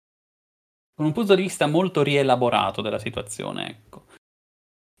vista con un punto di vista molto rielaborato della situazione", ecco.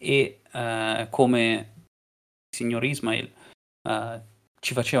 E, come il signor Ismail, ehm,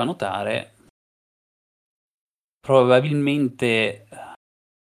 ci faceva notare, probabilmente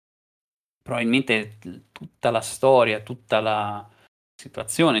probabilmente tutta la storia, tutta la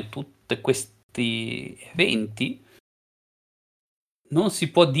situazione, tutte questi eventi non si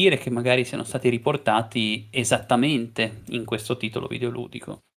può dire che magari siano stati riportati esattamente in questo titolo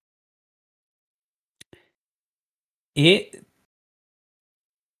videoludico. E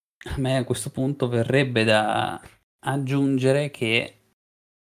a me a questo punto verrebbe da aggiungere che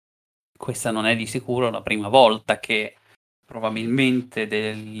questa non è di sicuro la prima volta che probabilmente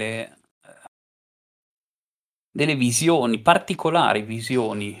delle visioni, particolari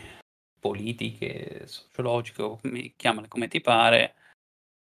visioni politiche, sociologiche o chiamale come ti pare,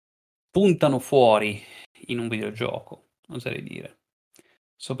 puntano fuori in un videogioco, oserei dire.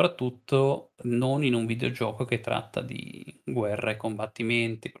 Soprattutto non in un videogioco che tratta di guerra e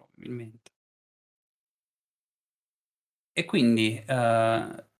combattimenti probabilmente. E quindi,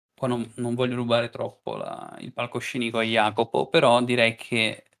 qua non voglio rubare troppo il palcoscenico a Jacopo, però direi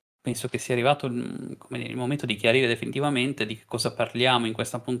che penso che sia arrivato come dire, il momento di chiarire definitivamente di che cosa parliamo in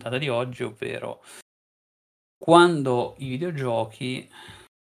questa puntata di oggi, ovvero quando i videogiochi,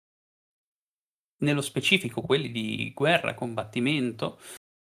 nello specifico quelli di guerra e combattimento,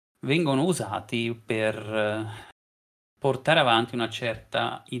 vengono usati per portare avanti una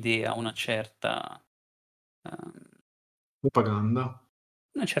certa idea, ehm, Propaganda.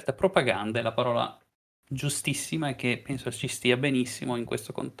 una certa propaganda è la parola giustissima e che penso ci stia benissimo in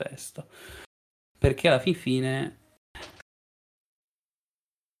questo contesto. Perché alla fin fine,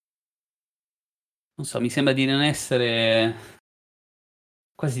 non so, mi sembra di non essere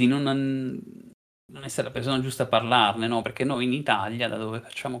quasi di non essere la persona giusta a parlarne, no, perché noi in Italia, da dove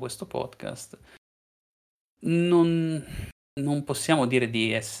facciamo questo podcast, non non possiamo dire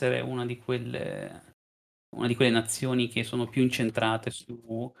di essere una di quelle nazioni che sono più incentrate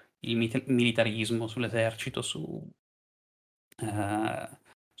su il militarismo, sull'esercito, su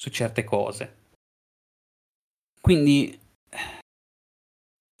certe cose. Quindi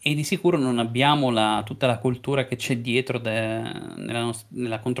e di sicuro non abbiamo tutta la cultura che c'è dietro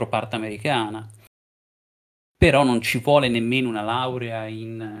nella controparte americana. Però non ci vuole nemmeno una laurea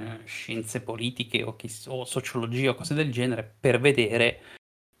in scienze politiche o sociologia o cose del genere per vedere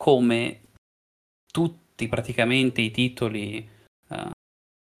come tutti praticamente i titoli, uhm,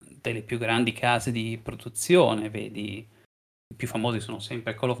 delle più grandi case di produzione, vedi i più famosi sono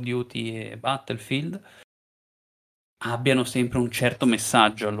sempre Call of Duty e Battlefield, abbiano sempre un certo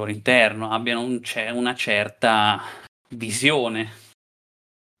messaggio al loro interno, abbiano una certa visione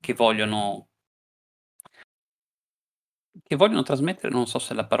che vogliono trasmettere, non so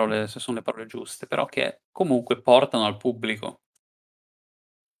se son le parole giuste, però che comunque portano al pubblico.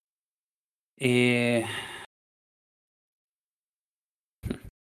 Ehm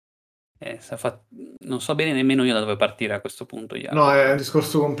Non so bene nemmeno io da dove partire a questo punto, No, Jacopo. è un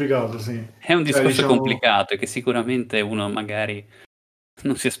discorso complicato, sì. È un Cioè, discorso diciamo... complicato e che sicuramente uno magari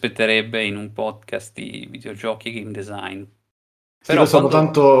non si aspetterebbe in un podcast di videogiochi e game design. Sì, lo Però so, ma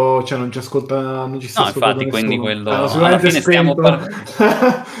quando... tanto cioè, non ci ascolta, non ci sta No, ascoltando infatti, quindi nessuno. Hanno quello... Alla sicuramente fine stiamo spento.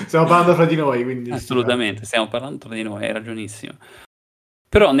 parlando... Stiamo parlando fra di noi, quindi sti fatti. Assolutamente, stiamo parlando tra di noi, hai ragionissimo.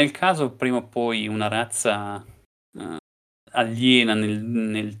 Però nel caso prima o poi una razza aliena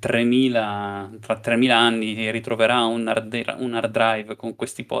nel 3000, tra 3000 anni ritroverà un hard drive con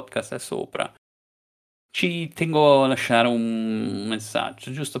questi podcast sopra, ci tengo a lasciare un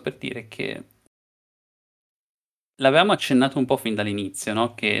messaggio, giusto per dire che l'avevamo accennato un po' fin dall'inizio,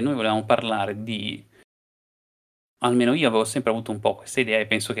 no? Che noi volevamo parlare di... Almeno io avevo sempre avuto un po' questa idea e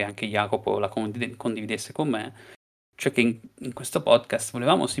penso che anche Jacopo la condividesse con me, cioè che in questo podcast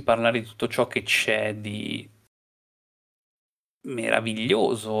volevamo sì parlare di tutto ciò che c'è di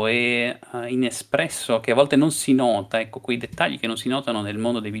meraviglioso e inespresso, che a volte non si nota, ecco, quei dettagli che non si notano nel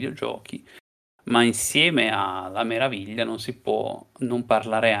mondo dei videogiochi, ma insieme alla meraviglia non si può non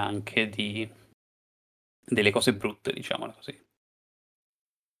parlare anche delle cose brutte, diciamola così.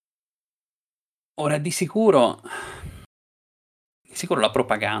 Ora, di sicuro la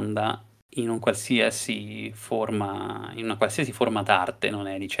propaganda in una qualsiasi forma d'arte non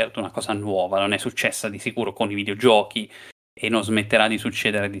è di certo una cosa nuova, non è successa di sicuro con i videogiochi e non smetterà di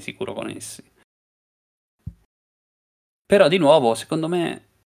succedere di sicuro con essi. Però di nuovo, secondo me,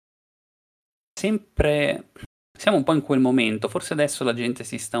 sempre siamo un po' in quel momento, forse adesso la gente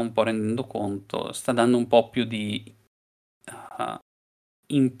si sta un po' rendendo conto, sta dando un po' più di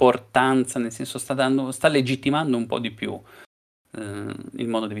importanza, nel senso sta legittimando un po' di più il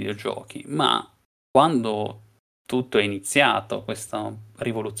mondo dei videogiochi, ma quando tutto è iniziato, questa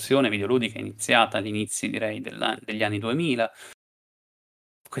rivoluzione videoludica è iniziata agli inizi, direi, degli anni 2000,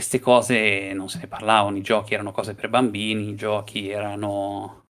 queste cose non se ne parlavano, i giochi erano cose per bambini, i giochi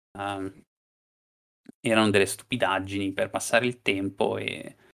erano delle stupidaggini per passare il tempo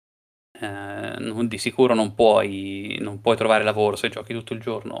e di sicuro non puoi trovare lavoro se giochi tutto il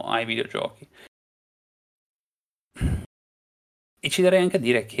giorno ai videogiochi. E ci darei anche a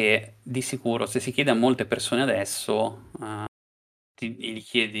dire che di sicuro se si chiede a molte persone adesso, gli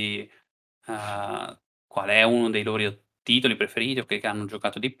chiedi qual è uno dei loro titoli preferiti o che hanno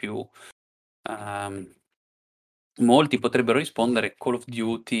giocato di più, ehm, molti potrebbero rispondere Call of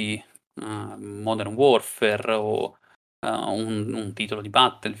Duty, Modern Warfare o un titolo di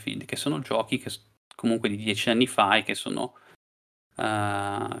Battlefield, che sono giochi che comunque di 10 anni fa e che sono,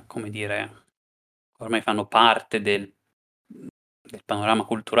 come dire, ormai fanno parte del panorama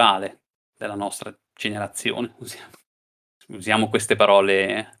culturale della nostra generazione. Usiamo queste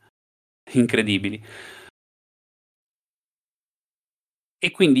parole incredibili.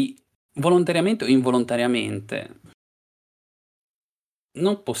 E quindi, volontariamente o involontariamente,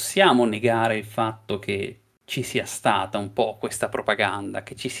 non possiamo negare il fatto che ci sia stata un po' questa propaganda,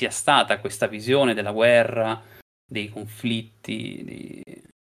 che ci sia stata questa visione della guerra, dei conflitti,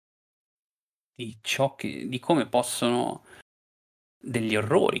 di come possono degli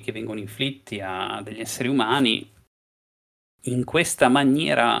orrori che vengono inflitti a degli esseri umani in questa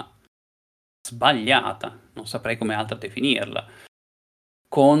maniera sbagliata, non saprei come altro definirla,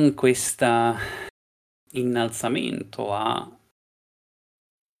 con questa innalzamento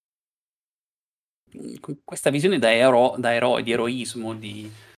con questa visione da eroe, di eroismo,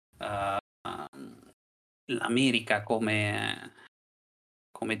 di l'America come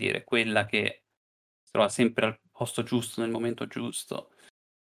dire, quella che si trova sempre al posto giusto, nel momento giusto.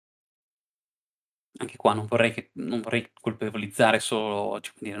 Anche qua non vorrei colpevolizzare solo,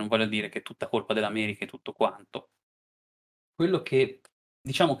 cioè, come dire, non voglio dire che è tutta colpa dell'America e tutto quanto. Quello che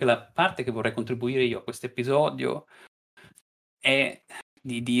diciamo che la parte che vorrei contribuire io a questo episodio è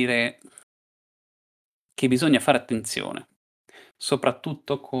di dire che bisogna fare attenzione,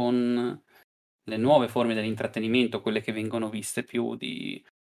 soprattutto con le nuove forme dell'intrattenimento, quelle che vengono viste più uhm,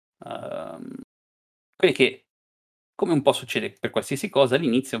 quelle che, come un po' succede per qualsiasi cosa,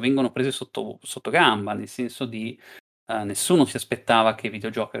 all'inizio vengono prese sotto gamba, nel senso di nessuno si aspettava che i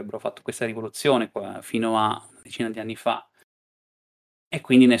videogiochi avrebbero fatto questa rivoluzione qua fino a una decina di anni fa. E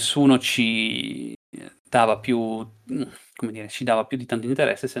quindi nessuno ci dava più come dire, ci dava più di tanto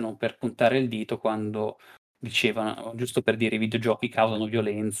interesse se non per puntare il dito quando dicevano giusto per dire i videogiochi causano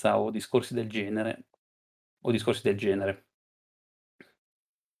violenza o discorsi del genere.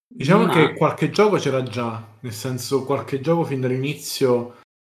 Diciamo Ma che qualche gioco c'era già, nel senso qualche gioco fin dall'inizio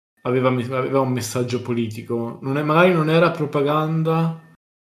aveva un messaggio politico. Magari non era propaganda,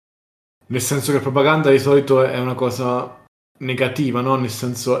 nel senso che propaganda di solito è una cosa negativa, no? Nel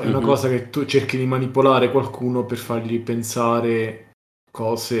senso è una cosa che tu cerchi di manipolare qualcuno per fargli pensare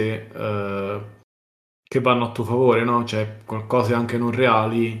cose che vanno a tuo favore, no? Cioè cose anche non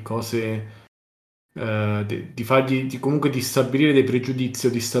reali, cose di fargli comunque di stabilire dei pregiudizi o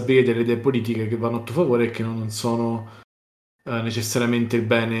di stabilire delle idee politiche che vanno a tuo favore e che non sono necessariamente il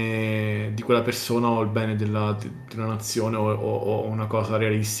bene di quella persona o il bene di una nazione o una cosa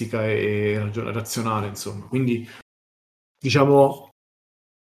realistica e razionale, insomma. Quindi, diciamo,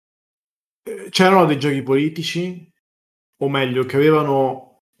 c'erano dei giochi politici, o meglio, che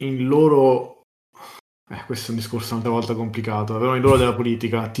avevano in loro... questo è un discorso una volta complicato, avevano in loro della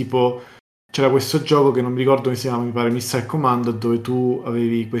politica, tipo c'era questo gioco che non mi ricordo come si chiama, mi pare Missile Command, dove tu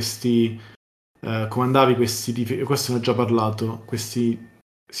avevi questi comandavi questi questo ne ho già parlato, questi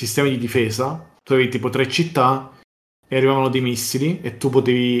sistemi di difesa. Tu avevi tipo 3 città e arrivavano dei missili e tu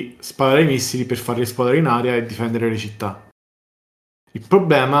potevi sparare i missili per farli esplodere in aria e difendere le città. Il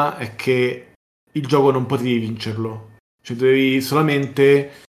problema è che il gioco non potevi vincerlo, cioè dovevi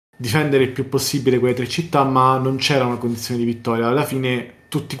solamente difendere il più possibile quelle 3 città, ma non c'era una condizione di vittoria. Alla fine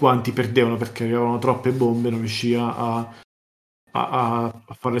tutti quanti perdevano perché avevano troppe bombe, non riusciva a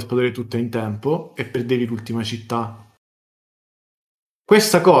farle esplodere tutte in tempo e perdevi l'ultima città.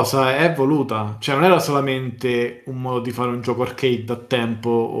 Questa cosa è voluta, cioè non era solamente un modo di fare un gioco arcade a tempo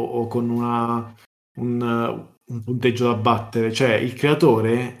o con un punteggio da battere, cioè il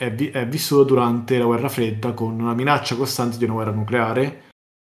creatore è vissuto durante la guerra fredda con una minaccia costante di una guerra nucleare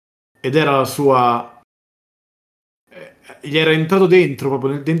ed era la sua... gli era entrato dentro,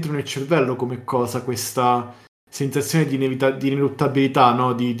 proprio dentro nel cervello come cosa questa sensazione di ineluttabilità,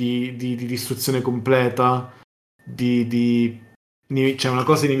 no? Di distruzione completa, c'è una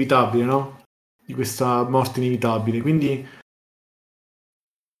cosa inevitabile, no? Di questa morte inevitabile. Quindi,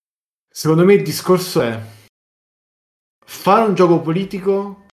 secondo me il discorso è fare un gioco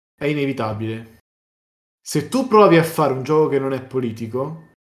politico è inevitabile. Se tu provi a fare un gioco che non è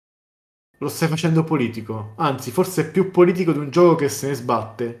politico, lo stai facendo politico. Anzi, forse è più politico di un gioco che se ne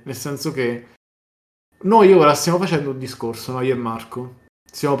sbatte. Nel senso che noi ora stiamo facendo un discorso, no? Io e Marco.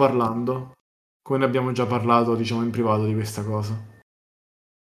 Stiamo parlando. Come ne abbiamo già parlato, diciamo, in privato di questa cosa.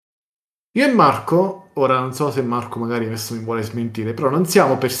 Io e Marco, ora non so se Marco magari adesso mi vuole smentire, però non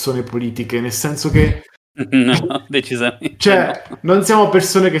siamo persone politiche, nel senso che... No, decisamente. Cioè, no. non siamo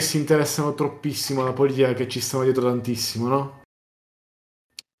persone che si interessano troppissimo alla politica, che ci stanno dietro tantissimo, no?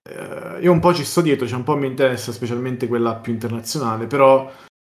 Io un po' ci sto dietro, cioè un po' mi interessa, specialmente quella più internazionale, però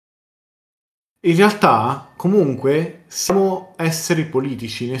in realtà comunque siamo esseri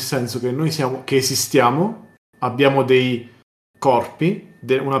politici, nel senso che noi siamo, che esistiamo, abbiamo dei corpi,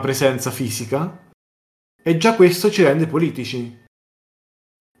 una presenza fisica, e già questo ci rende politici.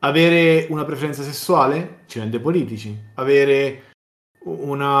 Avere una preferenza sessuale ci rende politici. Avere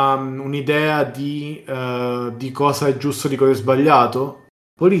un'idea di cosa è giusto, di cosa è sbagliato,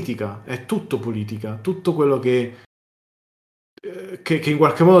 politica, è tutto politica. Tutto quello che in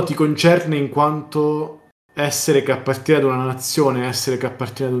qualche modo ti concerne in quanto essere che appartiene ad una nazione, essere che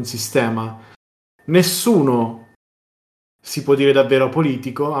appartiene ad un sistema. Nessuno si può dire davvero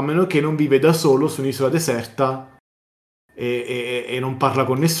politico a meno che non vive da solo su un'isola deserta e non parla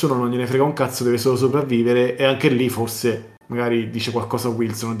con nessuno, non gliene frega un cazzo, deve solo sopravvivere, e anche lì forse magari dice qualcosa a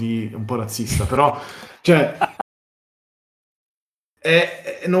Wilson di un po' razzista, però cioè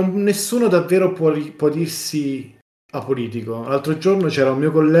nessuno davvero può dirsi apolitico. L'altro giorno c'era un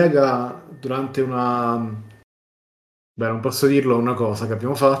mio collega durante non posso dirlo, una cosa che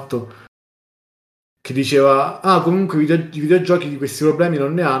abbiamo fatto, che diceva comunque i videogiochi di questi problemi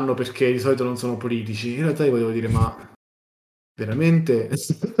non ne hanno perché di solito non sono politici. In realtà io volevo dire, ma veramente?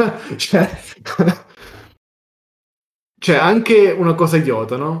 cioè anche una cosa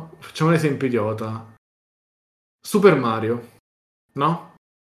idiota, no? Facciamo un esempio idiota. Super Mario, no?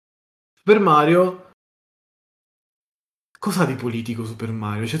 Super Mario, cosa di politico Super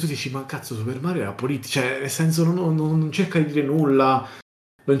Mario? Cioè tu dici, ma cazzo, Super Mario è politico, cioè nel senso non cerca di dire nulla,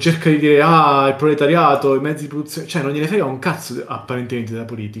 non cerca di dire il proletariato, i mezzi di produzione, cioè non gliene frega un cazzo apparentemente della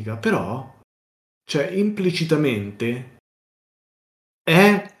politica, però cioè implicitamente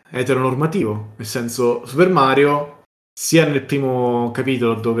è eteronormativo, nel senso Super Mario sia nel primo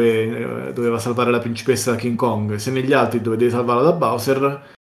capitolo dove doveva salvare la principessa da King Kong, sia negli altri dove deve salvarla da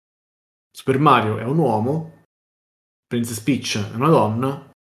Bowser, Super Mario è un uomo, Princess Peach è una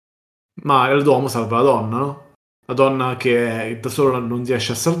donna, ma l'uomo salva la donna, no? La donna che da sola non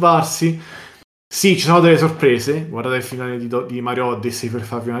riesce a salvarsi. Sì, ci sono delle sorprese, guardate il finale di Mario Odyssey per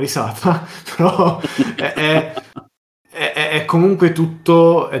farvi una risata, però è comunque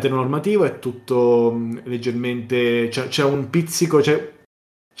tutto eteronormativo, è tutto leggermente... c'è un pizzico,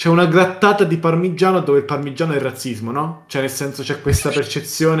 c'è una grattata di parmigiano dove il parmigiano è il razzismo, no? Cioè, nel senso, c'è questa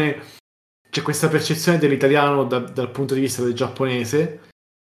percezione dell'italiano dal punto di vista del giapponese.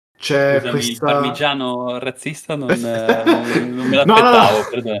 C'è Scusami, il questa... parmigiano razzista non me No, no, l'aspettavo,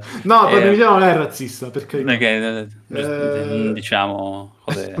 perdono. no, parmigiano non è razzista, per carità. Diciamo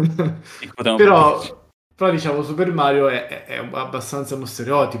cose di cui potremmo parlarci. Però diciamo Super Mario è abbastanza uno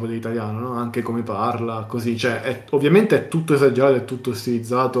stereotipo dell'italiano, no? Anche come parla, così, cioè ovviamente è tutto esagerato, è tutto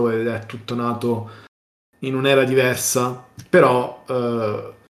stilizzato ed è tutto nato in un'era diversa, però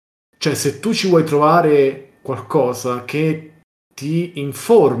cioè se tu ci vuoi trovare qualcosa che ti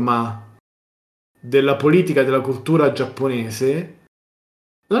informa della politica e della cultura giapponese,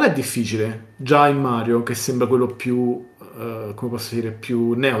 non è difficile, già in Mario, che sembra quello più, come posso dire,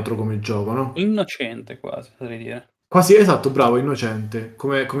 più neutro come gioco, no? Innocente quasi, potrei dire. Quasi, esatto, bravo, innocente.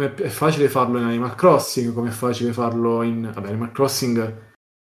 Come è facile farlo in Animal Crossing, come è facile farlo in... Vabbè, Animal Crossing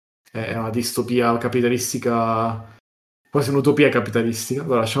è una distopia capitalistica, quasi un'utopia capitalistica,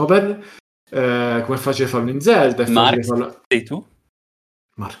 allora lasciamo perdere. Come è facile farlo in Zelda, è facile Marx, farlo... sei tu?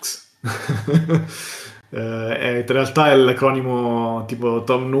 Marx. In realtà è l'acronimo tipo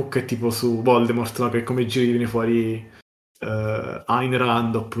Tom Nook è tipo su Voldemort, no? Che come giri viene fuori Ayn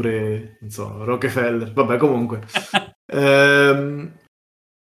Rand oppure non so, Rockefeller. Vabbè, comunque.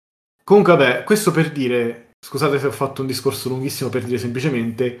 Comunque, vabbè, questo per dire, scusate se ho fatto un discorso lunghissimo, per dire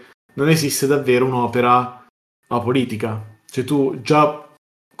semplicemente non esiste davvero un'opera apolitica. Cioè tu già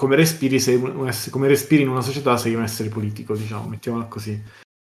come respiri, come respiri in una società sei un essere politico, diciamo, mettiamola così.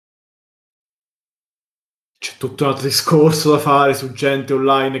 C'è tutto un altro discorso da fare su gente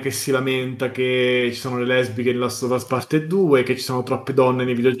online che si lamenta che ci sono le lesbiche in Last of Us Parte 2, che ci sono troppe donne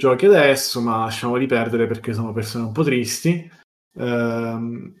nei videogiochi adesso, ma lasciamoli perdere perché sono persone un po' tristi.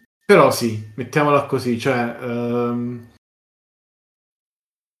 Però sì, mettiamola così, cioè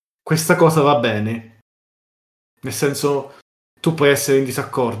questa cosa va bene. Nel senso, tu puoi essere in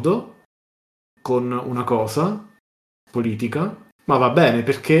disaccordo con una cosa politica, ma va bene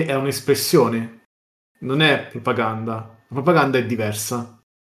perché è un'espressione. Non è propaganda. La propaganda è diversa.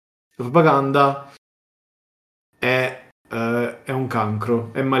 La propaganda è un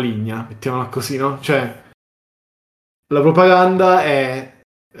cancro, è maligna, mettiamola così, no? Cioè, la propaganda è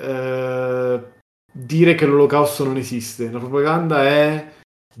dire che l'olocausto non esiste. La propaganda è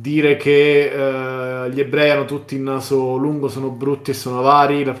dire che gli ebrei hanno tutti il naso lungo, sono brutti e sono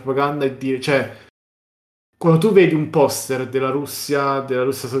avari. La propaganda è dire... Cioè, quando tu vedi un poster della Russia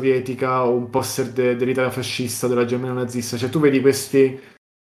sovietica o un poster dell'Italia fascista, della Germania nazista, cioè tu vedi questi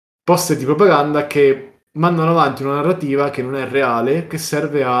poster di propaganda che mandano avanti una narrativa che non è reale, che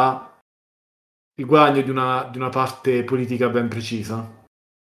serve a il guadagno di una parte politica ben precisa.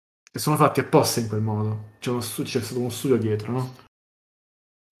 E sono fatti apposta in quel modo. C'è stato uno studio dietro, no?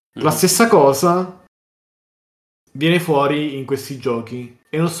 La stessa cosa viene fuori in questi giochi.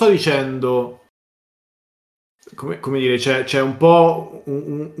 E non sto dicendo... Come dire, c'è un po'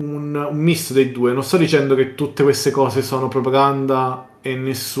 un misto dei due. Non sto dicendo che tutte queste cose sono propaganda e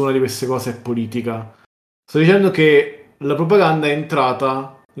nessuna di queste cose è politica. Sto dicendo che la propaganda è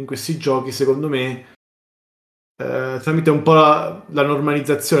entrata in questi giochi, secondo me, tramite un po' la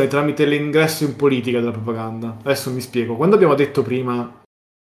normalizzazione, tramite l'ingresso in politica della propaganda. Adesso mi spiego. Quando abbiamo detto prima,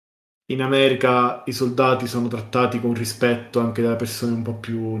 in America i soldati sono trattati con rispetto anche da persone un po'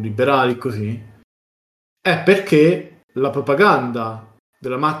 più liberali, così. È perché la propaganda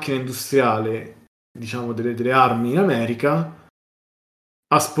della macchina industriale, diciamo delle armi in America,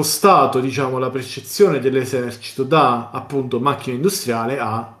 ha spostato, diciamo, la percezione dell'esercito da appunto macchina industriale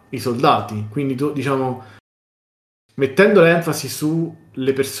ai soldati. Quindi tu, diciamo, mettendo l'enfasi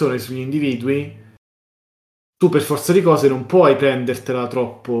sulle persone, sugli individui, tu per forza di cose non puoi prendertela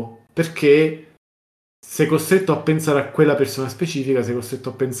troppo, perché sei costretto a pensare a quella persona specifica, sei costretto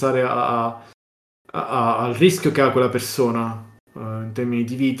a pensare al rischio che ha quella persona in termini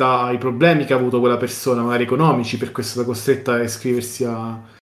di vita, ai problemi che ha avuto quella persona, magari economici, per questo è costretta a iscriversi a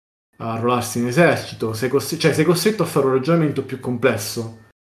arruolarsi in esercito. Sei costretto a fare un ragionamento più complesso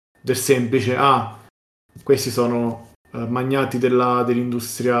del semplice questi sono magnati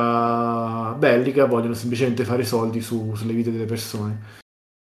dell'industria bellica, vogliono semplicemente fare soldi sulle vite delle persone.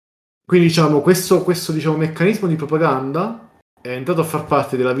 Quindi diciamo questo diciamo, meccanismo di propaganda è entrato a far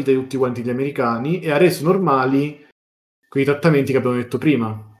parte della vita di tutti quanti gli americani e ha reso normali quei trattamenti che abbiamo detto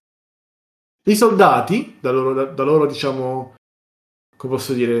prima. I soldati, da loro diciamo, come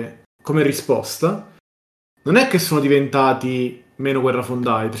posso dire, come risposta, non è che sono diventati meno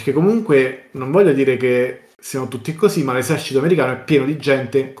guerrafondai, perché comunque non voglio dire che siamo tutti così, ma l'esercito americano è pieno di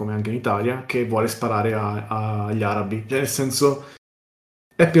gente, come anche in Italia, che vuole sparare agli arabi. Cioè, nel senso,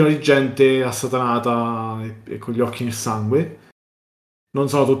 è pieno di gente assatanata e con gli occhi nel sangue. Non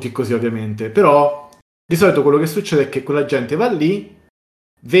sono tutti così, ovviamente, però di solito quello che succede è che quella gente va lì,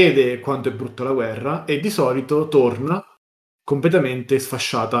 vede quanto è brutta la guerra e di solito torna completamente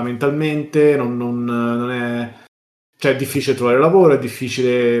sfasciata mentalmente, non è... Cioè è difficile trovare lavoro, è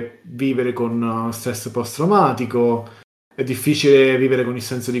difficile vivere con stress post-traumatico, è difficile vivere con il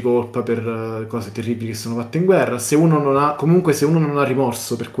senso di colpa per cose terribili che sono fatte in guerra. Se uno non ha, comunque se uno non ha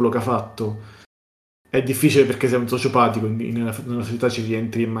rimorso per quello che ha fatto, è difficile perché sei un sociopatico, nella società ci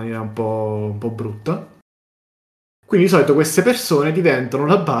rientri in maniera un po' brutta. Quindi di solito queste persone diventano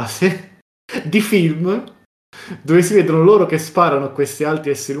la base di film dove si vedono loro che sparano a questi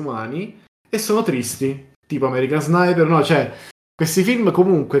altri esseri umani e sono tristi, tipo American Sniper, no? Cioè, questi film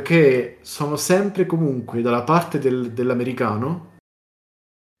comunque che sono sempre comunque dalla parte dell'americano,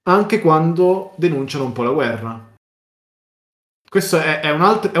 anche quando denunciano un po' la guerra. Questo è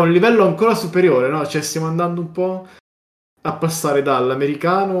un livello ancora superiore, no? Cioè, stiamo andando un po' a passare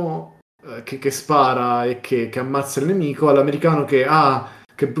dall'americano che spara e che ammazza il nemico all'americano che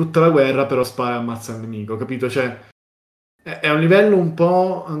brutta la guerra, però spara e ammazza il nemico, capito? Cioè, è un livello un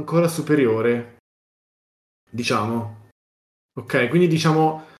po' ancora superiore, diciamo. Ok, quindi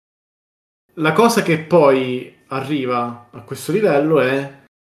diciamo la cosa che poi arriva a questo livello è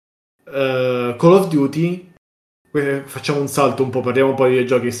Call of Duty. Facciamo un salto un po', parliamo un po' di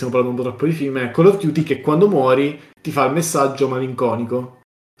videogiochi, stiamo parlando un po' troppo di film. È Call of Duty che quando muori ti fa il messaggio malinconico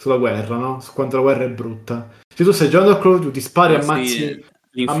sulla guerra, no? Su quanto la guerra è brutta. Se tu stai giocando a Call of Duty, spari, Sì, ammazzi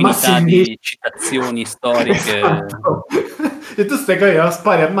l'infinità di citazioni storiche. Esatto. E tu stai capendo,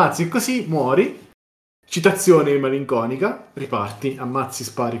 spari, ammazzi e così muori. Citazione malinconica, riparti, ammazzi,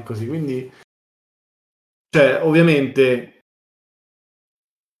 spari così. Quindi, cioè, ovviamente,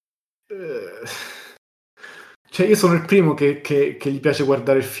 eh, cioè, io sono il primo che gli piace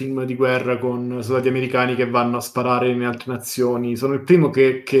guardare il film di guerra con soldati americani che vanno a sparare in altre nazioni. Sono il primo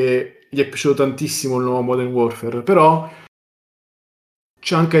che gli è piaciuto tantissimo il nuovo Modern Warfare, però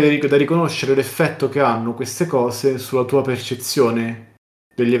c'è anche da riconoscere l'effetto che hanno queste cose sulla tua percezione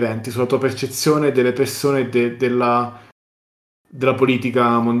degli eventi, sulla tua percezione delle persone della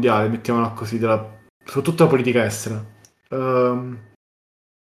politica mondiale, mettiamola così, soprattutto la politica estera.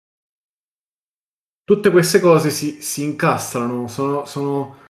 Tutte queste cose si incastrano,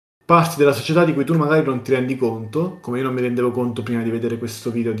 sono parti della società di cui tu magari non ti rendi conto, come io non mi rendevo conto prima di vedere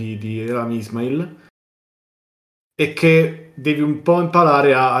questo video di Rami Ismail, e che devi un po'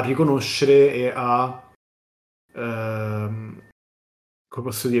 imparare a riconoscere e come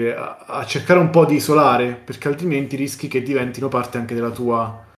posso dire, a cercare un po' di isolare, perché altrimenti rischi che diventino parte anche della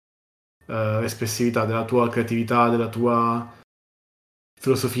tua espressività, della tua creatività, della tua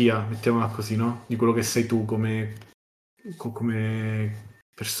filosofia, mettiamola così, no? Di quello che sei tu come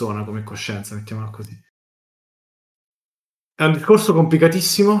persona, come coscienza, mettiamola così. È un discorso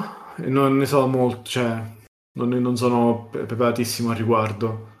complicatissimo e non ne so molto, cioè non sono preparatissimo al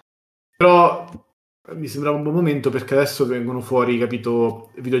riguardo. Però mi sembrava un buon momento perché adesso vengono fuori,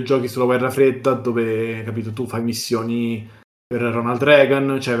 capito, videogiochi sulla guerra fredda dove, capito, tu fai missioni per Ronald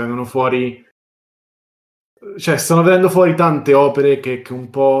Reagan, cioè vengono fuori, cioè stanno venendo fuori tante opere che un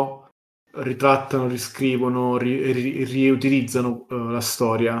po' ritrattano, riscrivono, riutilizzano la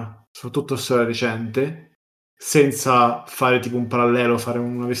storia, soprattutto storia recente, senza fare tipo un parallelo, fare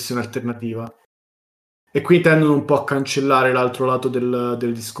una versione alternativa. E qui tendono un po' a cancellare l'altro lato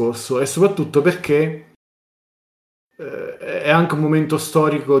del discorso, e soprattutto perché è anche un momento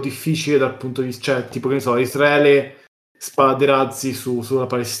storico difficile dal punto di vista, cioè, tipo che ne so, Israele spara dei razzi sulla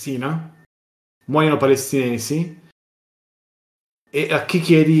Palestina, muoiono palestinesi, e a chi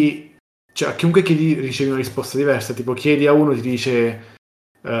chiedi, cioè a chiunque chiedi ricevi una risposta diversa, tipo chiedi a uno ti dice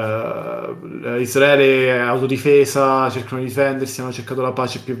Israele è autodifesa, cercano di difendersi, hanno cercato la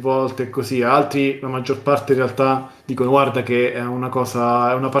pace più volte e così, altri, la maggior parte in realtà dicono guarda che è una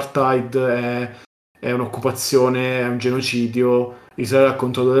cosa, è un apartheid, è un'occupazione, è un genocidio, Israele ha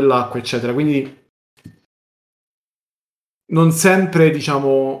controllo dell'acqua, eccetera. Quindi non sempre,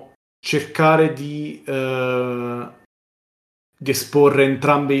 diciamo, cercare di esporre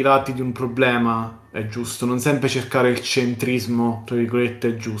entrambi i lati di un problema è giusto, non sempre cercare il centrismo, tra virgolette,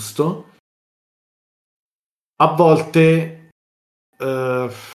 è giusto. A volte,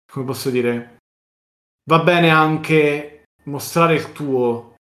 come posso dire, va bene anche mostrare il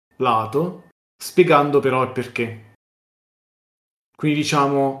tuo lato, spiegando però il perché. Quindi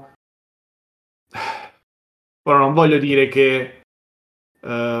diciamo, ora non voglio dire che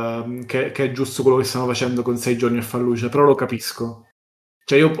che è giusto quello che stanno facendo con 6 giorni a Fallujah, però lo capisco.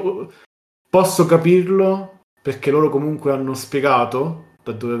 Cioè io posso capirlo perché loro comunque hanno spiegato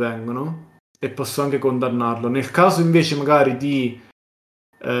da dove vengono e posso anche condannarlo. Nel caso invece magari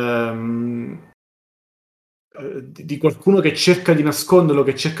ehm, di qualcuno che cerca di nasconderlo,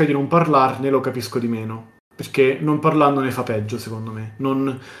 che cerca di non parlarne, lo capisco di meno. Perché non parlandone fa peggio, secondo me.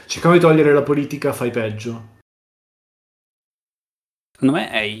 Cercando di togliere la politica fai peggio. Secondo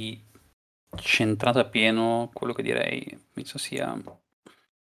me hai centrato appieno quello che direi, penso sia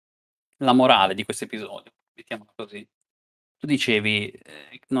la morale di questo episodio, mettiamola così. Tu dicevi,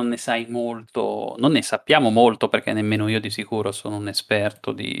 non ne sai molto, non ne sappiamo molto perché nemmeno io di sicuro sono un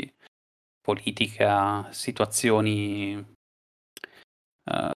esperto di politica, situazioni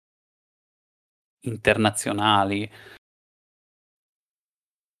internazionali.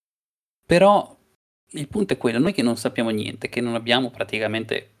 Però il punto è quello, noi che non sappiamo niente, che non abbiamo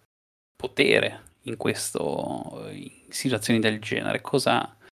praticamente potere in situazioni del genere,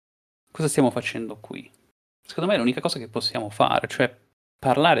 cosa stiamo facendo qui? Secondo me è l'unica cosa che possiamo fare, cioè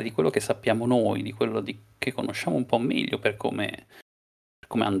parlare di quello che sappiamo noi, di quello che conosciamo un po' meglio per come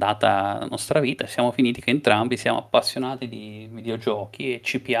è andata la nostra vita. Siamo finiti che entrambi siamo appassionati di videogiochi e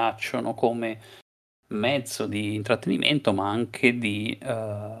ci piacciono come mezzo di intrattenimento, ma anche di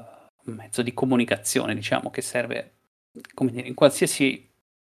mezzo di comunicazione, diciamo, che serve, come dire, in qualsiasi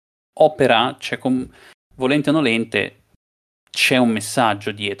opera c'è, volente o nolente, c'è un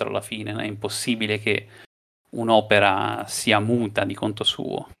messaggio dietro alla fine, è impossibile che un'opera sia muta di conto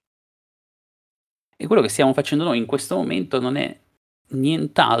suo. E quello che stiamo facendo noi in questo momento non è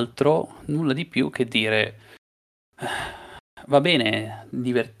nient'altro, nulla di più che dire va bene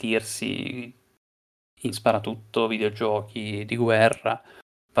divertirsi in sparatutto, videogiochi di guerra,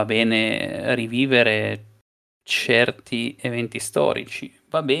 va bene rivivere certi eventi storici,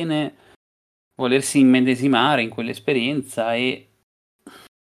 va bene volersi immedesimare in quell'esperienza e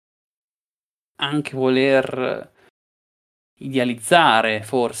anche voler idealizzare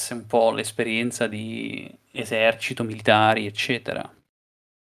forse un po' l'esperienza di esercito, militari, eccetera.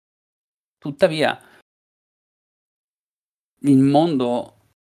 Tuttavia, il mondo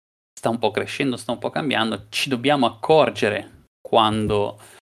sta un po' crescendo, sta un po' cambiando, ci dobbiamo accorgere quando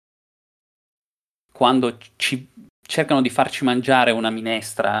ci cercano di farci mangiare una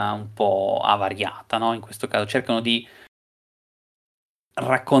minestra un po' avariata, no, in questo caso cercano di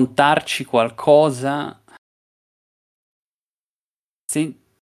raccontarci qualcosa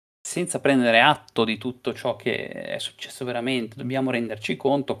senza prendere atto di tutto ciò che è successo veramente. Dobbiamo renderci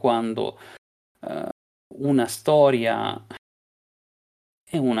conto quando, una storia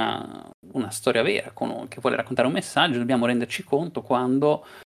è una storia vera, che vuole raccontare un messaggio, dobbiamo renderci conto quando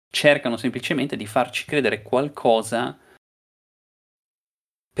cercano semplicemente di farci credere qualcosa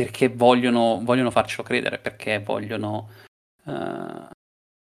perché vogliono farcelo credere, ehm,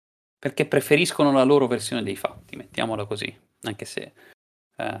 perché preferiscono la loro versione dei fatti, mettiamola così, anche se,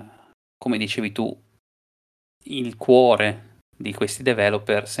 come dicevi tu, il cuore di questi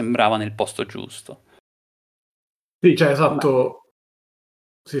developer sembrava nel posto giusto. Sì, cioè, Ma esatto.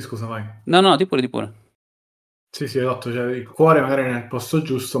 Sì, scusa, vai. no, no, di pure, di pure. Sì, sì, esatto, cioè il cuore magari è nel posto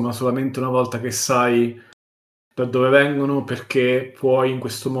giusto, ma solamente una volta che sai da dove vengono, perché puoi in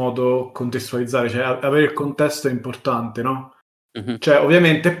questo modo contestualizzare, cioè avere il contesto è importante, no? Mh-mh. Cioè,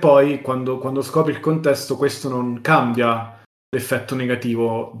 ovviamente poi quando scopri il contesto questo non cambia l'effetto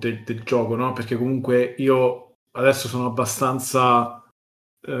negativo del gioco, no? Perché comunque io adesso sono abbastanza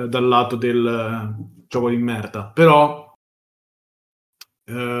dal lato del gioco di merda, però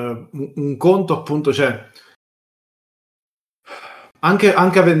un conto appunto c'è. Anche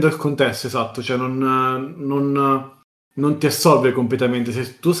avendo il contesto, esatto, cioè non ti assolve completamente.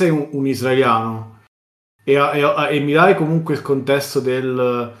 Se tu sei un israeliano e mi dai comunque il contesto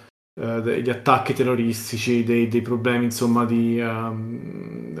degli attacchi terroristici, dei problemi insomma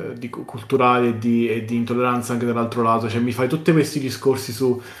culturali e di intolleranza anche dall'altro lato, cioè mi fai tutti questi discorsi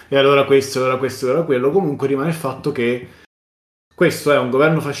su e allora questo, e allora questo, e allora quello, comunque rimane il fatto che questo è un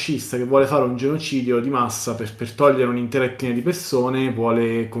governo fascista che vuole fare un genocidio di massa per togliere un'intera etnia di persone,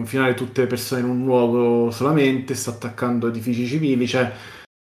 vuole confinare tutte le persone in un luogo solamente, sta attaccando edifici civili, cioè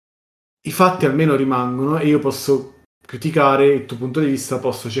i fatti almeno rimangono e io posso criticare il tuo punto di vista,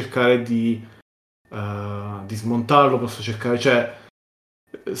 posso cercare di smontarlo, posso cercare, cioè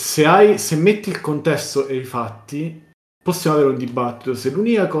se metti il contesto e i fatti, possiamo avere un dibattito. Se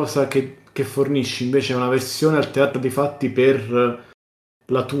l'unica cosa che fornisci invece è una versione alterata dei fatti per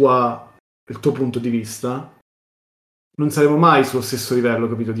il tuo punto di vista, non saremo mai sullo stesso livello,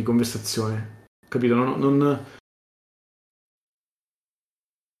 capito, di conversazione. Capito?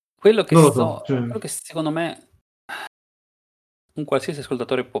 Quello che Non lo so, cioè, quello che secondo me un qualsiasi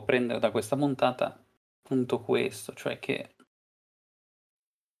ascoltatore può prendere da questa puntata, appunto questo, cioè che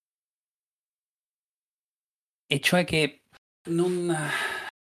non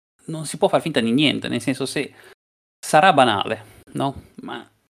non si può far finta di niente, nel senso, se sarà banale, no, ma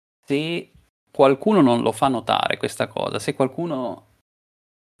se qualcuno non lo fa notare questa cosa, se qualcuno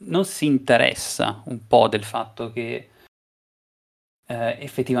non si interessa un po' del fatto che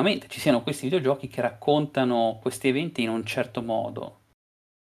effettivamente ci siano questi videogiochi che raccontano questi eventi in un certo modo.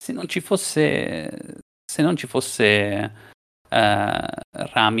 Se non ci fosse se non ci fosse,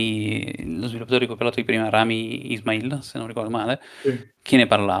 Rami, lo sviluppatore di cui ho parlato di prima, Rami Ismail, se non ricordo male, sì. chi ne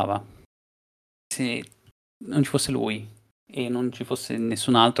parlava? Se non ci fosse lui e non ci fosse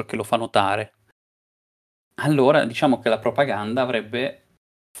nessun altro che lo fa notare, allora diciamo che la propaganda avrebbe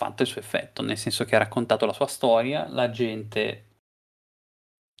fatto il suo effetto, nel senso che ha raccontato la sua storia, la gente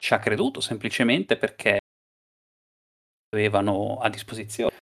ci ha creduto semplicemente perché avevano a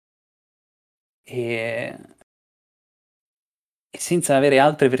disposizione. E senza avere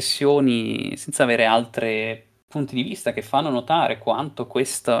altre versioni, senza avere altre punti di vista che fanno notare quanto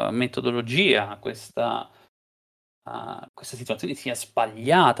questa metodologia, questa situazione sia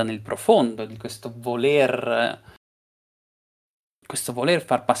sbagliata nel profondo di questo voler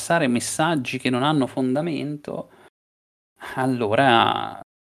far passare messaggi che non hanno fondamento, allora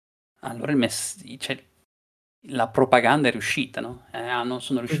allora cioè la propaganda è riuscita, no,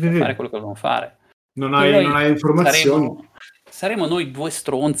 sono Sì, riusciti sì, a fare sì. quello che dovevano fare. Non Poi hai, non noi hai informazioni. saremo noi 2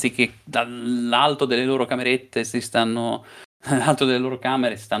 stronzi che dall'alto delle loro camerette dall'alto delle loro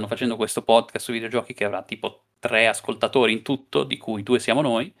camere stanno facendo questo podcast su videogiochi che avrà tipo 3 ascoltatori in tutto, di cui 2 siamo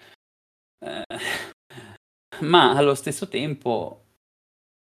noi. Ehm, ma allo stesso tempo,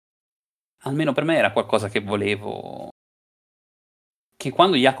 almeno per me era qualcosa che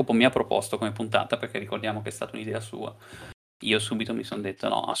quando Jacopo mi ha proposto come puntata, perché ricordiamo che è stata un'idea sua, io subito mi son detto: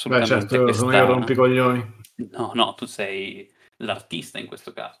 "No, Beh, assolutamente certo, sono io rompicoglioni. no, tu sei l'artista in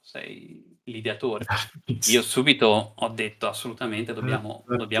questo caso, sei l'ideatore." Io subito ho detto: "Assolutamente dobbiamo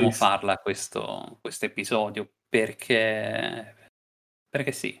L'artista. farla questo episodio, perché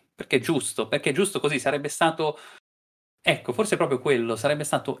sì, perché è giusto così." Sarebbe stato, ecco, forse proprio quello, sarebbe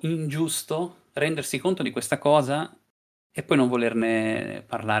stato ingiusto rendersi conto di questa cosa e poi non volerne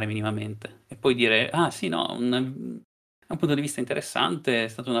parlare minimamente. E poi dire: "Ah sì, no, è un punto di vista interessante, è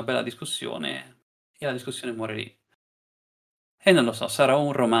stata una bella discussione", e la discussione muore lì. E non lo so, sarò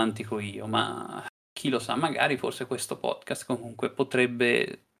un romantico io, ma chi lo sa, magari forse questo podcast comunque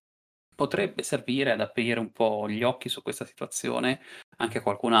potrebbe servire ad aprire un po' gli occhi su questa situazione anche a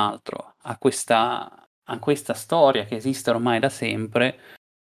qualcun altro, a questa storia che esiste ormai da sempre,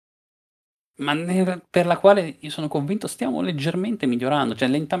 ma per la quale io sono convinto stiamo leggermente migliorando, cioè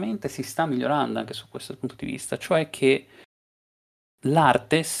lentamente si sta migliorando anche su questo punto di vista, cioè che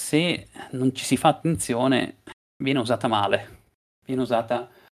l'arte, se non ci si fa attenzione, viene usata male. Viene usata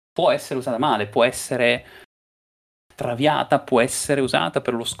Può essere usata male, può essere traviata, può essere usata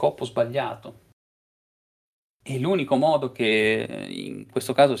per lo scopo sbagliato. E l'unico modo che in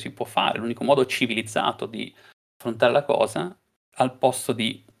questo caso si può fare, l'unico modo civilizzato di affrontare la cosa, al posto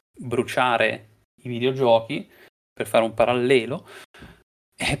di bruciare i videogiochi, per fare un parallelo,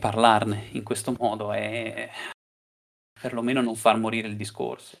 è parlarne in questo modo e perlomeno non far morire il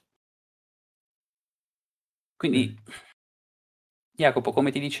discorso. Sì. Quindi, Jacopo,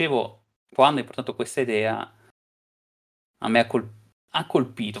 come ti dicevo, quando hai portato questa idea, a me ha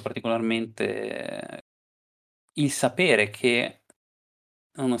colpito particolarmente il sapere che,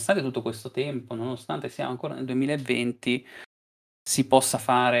 nonostante tutto questo tempo, nonostante siamo ancora nel 2020, si possa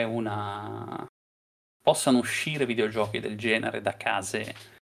fare possano uscire videogiochi del genere da case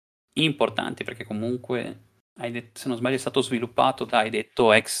importanti, perché comunque se non sbaglio è stato sviluppato da, hai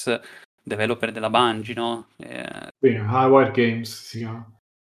detto, ex developer della Bungie, no, Sì, Highwire Games si chiama.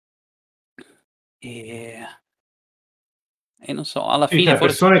 e non so, alla Sì, fine cioè,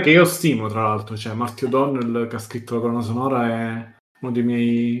 forse persone che io stimo, tra l'altro, cioè Marty O'Donnell che ha scritto la colonna sonora è uno dei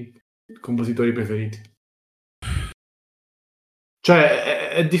miei compositori preferiti.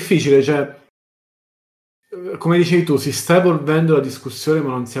 Cioè, è difficile, cioè, come dicevi tu, si sta evolvendo la discussione, ma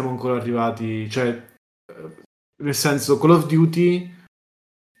non siamo ancora arrivati, cioè, nel senso, Call of Duty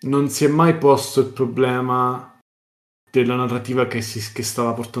non si è mai posto il problema della narrativa che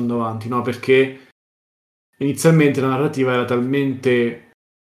stava portando avanti, no? Perché inizialmente la narrativa era talmente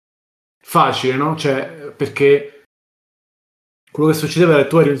facile, no? Cioè, perché quello che succedeva era che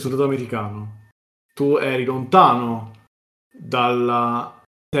tu eri un soldato americano, tu eri lontano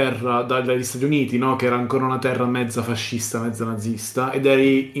terra dagli Stati Uniti, no? Che era ancora una terra mezza fascista, mezza nazista, ed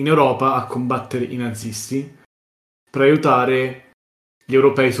eri in Europa a combattere i nazisti per aiutare gli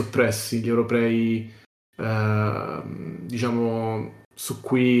europei soppressi, gli europei, diciamo, su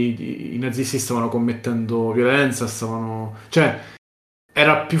cui i nazisti stavano commettendo violenza, cioè,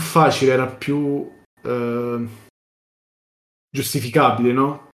 era più facile, era più giustificabile,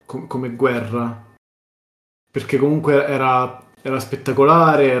 no? Come guerra. Perché comunque era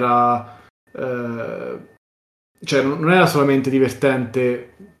spettacolare, cioè non era solamente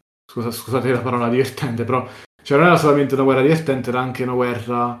divertente, scusate la parola divertente, però cioè non era solamente una guerra divertente, era anche una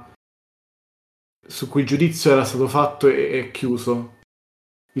guerra su cui il giudizio era stato fatto e chiuso.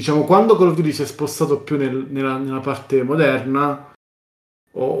 Diciamo, quando Call of Duty si è spostato più nella parte moderna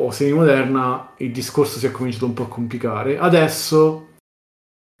o semi-moderna, il discorso si è cominciato un po' a complicare. Adesso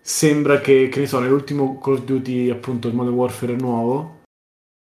sembra che ne so, nell'ultimo Call of Duty, appunto, il Modern Warfare nuovo,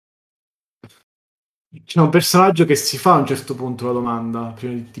 c'è un personaggio che si fa a un certo punto la domanda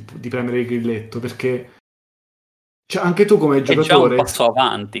prima di premere il grilletto, perché cioè, anche tu come È già un giocatore... passo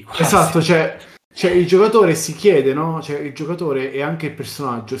avanti, quasi. Esatto, cioè il giocatore si chiede, no? Cioè il giocatore e anche il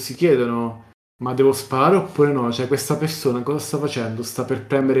personaggio si chiedono, ma devo sparare oppure no? Cioè questa persona cosa sta facendo? Sta per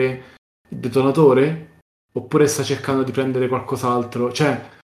premere il detonatore? Oppure sta cercando di prendere qualcos'altro?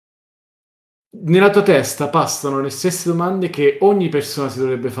 Cioè, nella tua testa passano le stesse domande che ogni persona si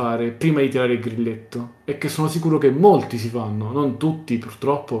dovrebbe fare prima di tirare il grilletto e che sono sicuro che molti si fanno, non tutti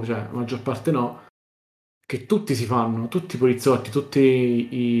purtroppo, cioè la maggior parte no, che tutti si fanno, tutti i poliziotti, tutti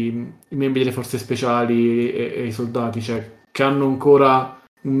i membri delle forze speciali e i soldati, cioè che hanno ancora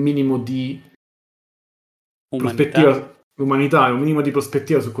un minimo di Umanità. prospettiva, umanità e un minimo di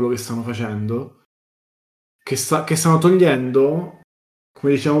prospettiva su quello che stanno facendo, che stanno togliendo,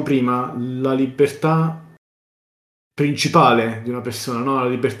 come dicevamo prima, la libertà principale di una persona, no? La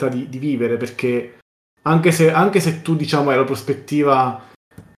libertà di vivere, perché anche se tu, diciamo, hai la prospettiva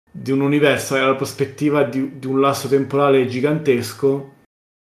di un universo, hai la prospettiva di un lasso temporale gigantesco,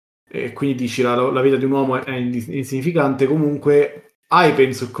 e quindi dici la vita di un uomo è insignificante, comunque hai,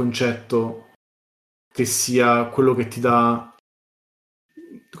 penso, il concetto che sia quello che ti dà,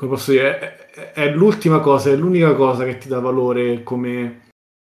 come posso dire, è l'ultima cosa, è l'unica cosa che ti dà valore come...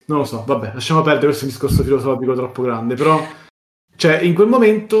 Non lo so, vabbè, lasciamo perdere, questo è un discorso filosofico troppo grande, però, cioè, in quel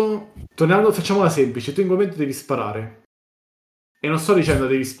momento, tornando, facciamola semplice, tu in quel momento devi sparare. E non sto dicendo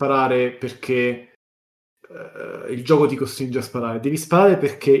devi sparare perché il gioco ti costringe a sparare, devi sparare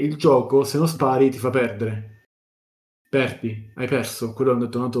perché il gioco, se non spari, ti fa perdere. Perdi, hai perso, quello è un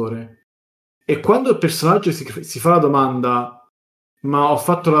detonatore. E quando il personaggio si fa la domanda, ma ho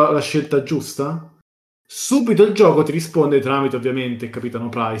fatto la scelta giusta? Subito il gioco ti risponde tramite ovviamente il capitano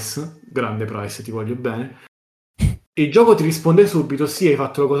Price, grande Price, ti voglio bene. E il gioco ti risponde subito, sì, hai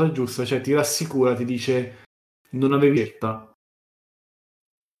fatto la cosa giusta, cioè ti rassicura, ti dice non avevi scelta.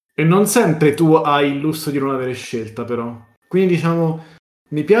 E non sempre tu hai il lusso di non avere scelta, però. Quindi diciamo,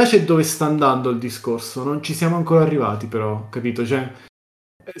 mi piace dove sta andando il discorso, non ci siamo ancora arrivati, però, capito? Cioè,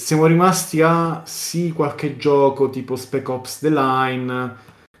 siamo rimasti a sì, qualche gioco tipo Spec Ops The Line,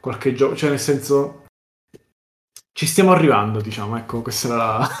 qualche gioco, cioè nel senso ci stiamo arrivando, diciamo, ecco, questo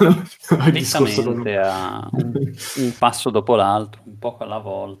era il discorso Nettamente a un passo dopo l'altro, un poco alla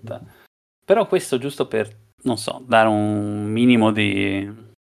volta. Però questo giusto per, non so, dare un minimo di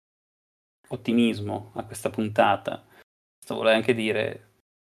ottimismo a questa puntata. Questo vuole anche dire,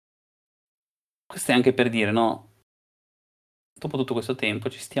 questo è anche per dire, no, dopo tutto questo tempo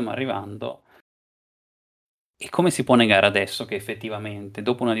ci stiamo arrivando e come si può negare adesso che effettivamente,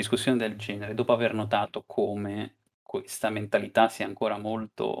 dopo una discussione del genere, dopo aver notato come questa mentalità sia ancora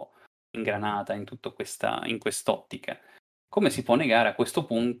molto ingranata in tutta in quest'ottica, come si può negare a questo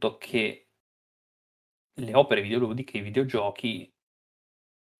punto che le opere videoludiche, i videogiochi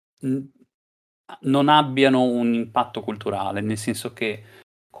non abbiano un impatto culturale, nel senso che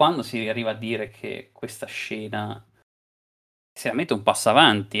quando si arriva a dire che questa scena è seriamente un passo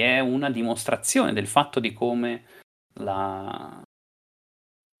avanti, è una dimostrazione del fatto di come la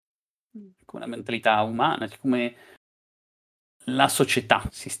mentalità umana, di come la società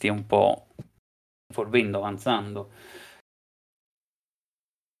si stia un po' evolvendo, avanzando.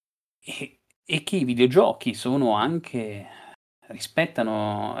 E che i videogiochi sono anche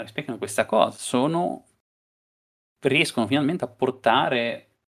rispettano questa cosa, riescono finalmente a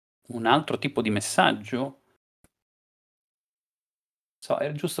portare un altro tipo di messaggio.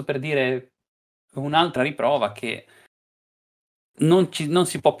 È giusto per dire un'altra riprova che non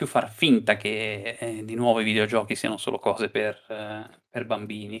si può più far finta che, di nuovo i videogiochi siano solo cose per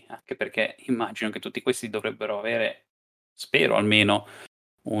bambini, anche perché immagino che tutti questi dovrebbero avere, spero almeno,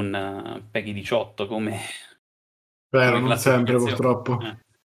 un Peggy 18 come Vero, non sempre classificazione. purtroppo.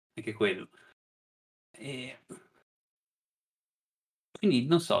 Anche quello. E quindi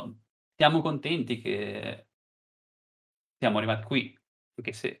non so, siamo contenti che siamo arrivati qui,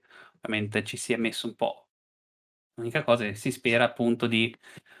 anche se ovviamente ci si è messo un po'. L'unica cosa è che si spera appunto di,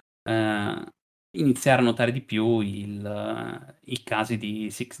 ehm, iniziare a notare di più i casi di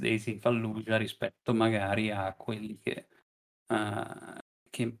Six Days in Fallujah rispetto magari a quelli che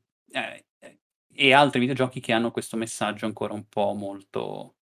e altri videogiochi che hanno questo messaggio ancora un po'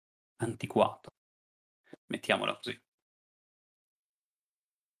 molto antiquato, mettiamola così.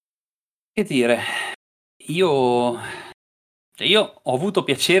 Che dire, io ho avuto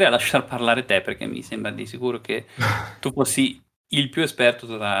piacere a lasciar parlare te, perché mi sembra di sicuro che tu fossi il più esperto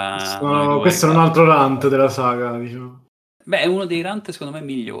tra noi 2 Questo è un riguardo. altro rant della saga, diciamo. Beh, è uno dei rant secondo me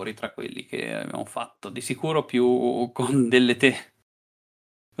migliori tra quelli che abbiamo fatto, di sicuro più con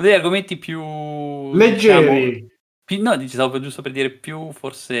degli argomenti più diciamo Leggeri! no, stavo giusto per dire più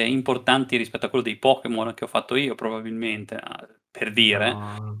forse importanti rispetto a quello dei Pokémon che ho fatto io probabilmente, per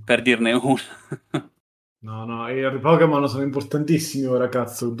No, dirne uno. no, i Pokémon sono importantissimi ora,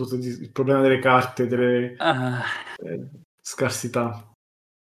 cazzo, il problema delle carte, delle Ah, scarsità.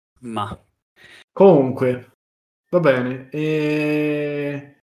 ma Comunque, va bene.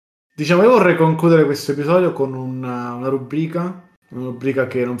 Diciamo, io vorrei concludere questo episodio con una rubrica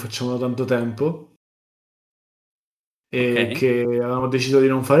che non facciamo da tanto tempo e okay. che avevamo deciso di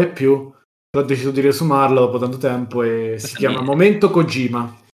non fare più, però ho deciso di riesumarla dopo tanto tempo e si Questa chiama mi Momento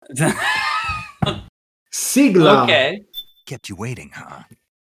Kojima. Sigla! Okay. Kept you waiting, huh?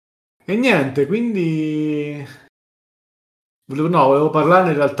 E niente, quindi volevo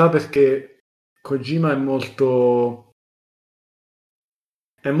parlarne in realtà perché Kojima è molto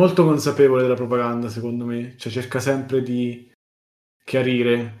consapevole della propaganda, secondo me. Cioè, cerca sempre di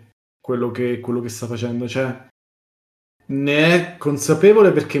chiarire quello che sta facendo. Cioè, ne è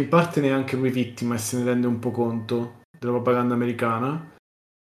consapevole perché in parte ne è anche lui vittima e se ne rende un po' conto della propaganda americana.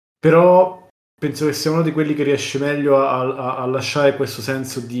 Però penso che sia uno di quelli che riesce meglio a lasciare questo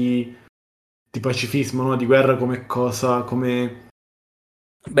senso di pacifismo, no? Di guerra come cosa, come...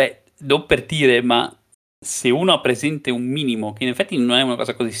 Beh, non per dire, ma se uno ha presente un minimo, che in effetti non è una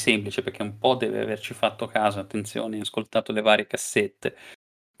cosa così semplice, perché un po' deve averci fatto caso, attenzione, ha ascoltato le varie cassette,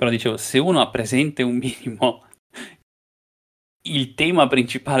 però dicevo, se uno ha presente un minimo il tema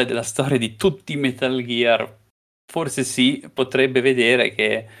principale della storia di tutti i Metal Gear, forse sì, potrebbe vedere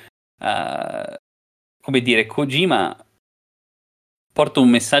che, come dire, Kojima porta un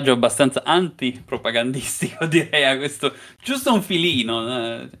messaggio abbastanza antipropagandistico, direi a questo, giusto un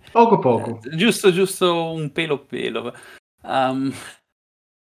filino, Poco poco. giusto un pelo. Um,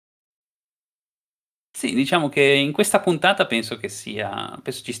 sì, diciamo che in questa puntata penso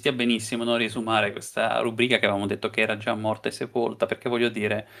ci stia benissimo, no, riesumare questa rubrica che avevamo detto che era già morta e sepolta, perché voglio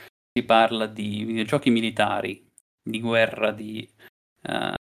dire, si parla di videogiochi militari, di guerra, di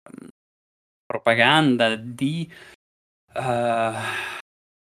eh, propaganda, eh,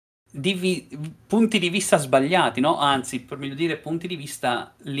 punti di vista sbagliati, no? Anzi, per meglio dire, punti di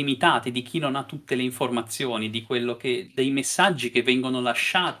vista limitati di chi non ha tutte le informazioni, dei messaggi che vengono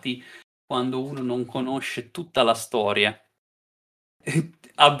lasciati quando uno non conosce tutta la storia.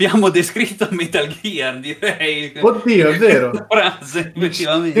 Abbiamo descritto Metal Gear, direi. Oddio, è vero. Frase, Che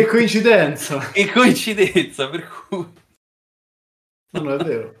effettivamente. coincidenza. Che coincidenza, per cui... No, è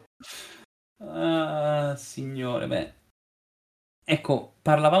vero. Ah, signore, beh. Ecco,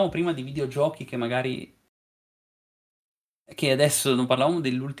 parlavamo prima di videogiochi che adesso non parlavamo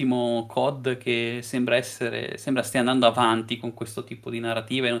dell'ultimo COD che sembra stia andando avanti con questo tipo di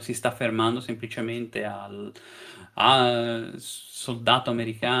narrativa e non si sta fermando semplicemente soldato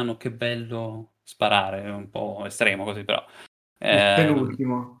americano, che bello sparare, è un po' estremo così però. Il Ehm,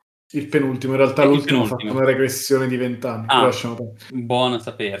 penultimo. Il penultimo. In realtà è il l'ultimo ha fatto penultimo. una regressione di 20 anni. Però Ah, lasciamo perdere. buono a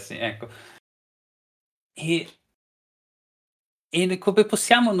sapersi, ecco. E come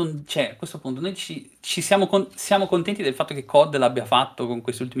possiamo non cioè, a questo punto noi ci siamo contenti del fatto che COD l'abbia fatto con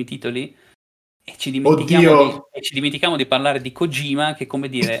questi ultimi titoli e Oddio. ci dimentichiamo di parlare di Kojima che, come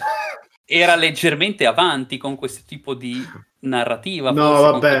dire, era leggermente avanti con questo tipo di narrativa, No,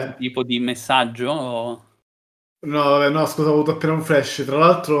 forse con questo vabbè. tipo di messaggio. No, vabbè, no, scusa, ho avuto appena un flash. Tra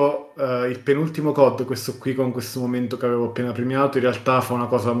l'altro, il penultimo COD, questo qui con questo momento che avevo appena premiato, in realtà fa una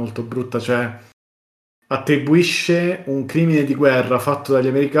cosa molto brutta, cioè attribuisce un crimine di guerra fatto dagli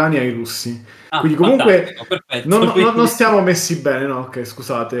americani ai russi. Ah, Quindi fantastico, comunque perfetto. non Quindi stiamo messi bene, no? Ok,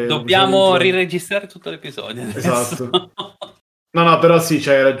 scusate, mi sono dobbiamo dimenticato. riregistrare tutto l'episodio adesso. Esatto. No, però sì,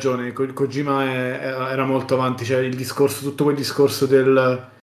 c'hai ragione. Kojima era molto avanti. C'è il discorso, tutto quel discorso del.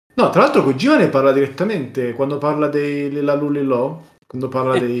 No, tra l'altro Kojima ne parla direttamente quando parla della Lulilò, quando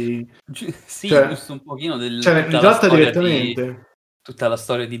parla dei. Sì, Cioè, giusto un pochino ne tutta la tratta storia di direttamente. tutta la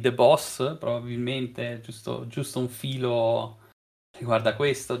storia di The Boss, probabilmente, giusto un filo riguarda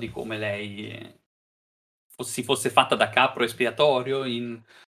questo, di come lei si fosse fatta da capro espiatorio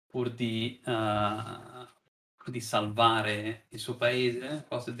pur pur di salvare il suo paese,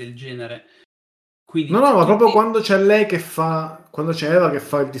 cose del genere. No, Quindi no, ma proprio tutti, quando c'è lei che fa. Quando c'è Eva che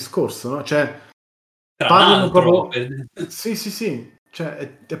fa il discorso, no? Cioè, tra parlano l'altro, proprio. Sì, sì, sì.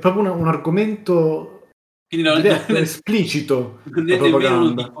 Cioè, è proprio un argomento quindi diretto, esplicito, non la è nemmeno uno di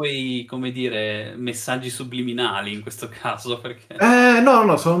propaganda. quei, come dire, messaggi subliminali in questo caso, perché No,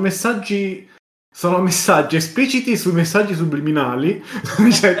 no, sono messaggi espliciti sui messaggi subliminali.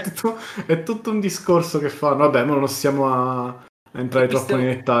 Cioè, è tutto un discorso che fanno. Vabbè, ma non stiamo a e entrare troppo nei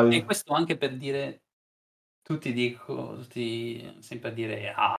questo, dettagli. e questo anche per dire, tutti sempre a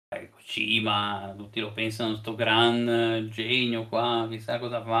dire, ah, Kojima, tutti lo pensano, sto gran genio qua, chissà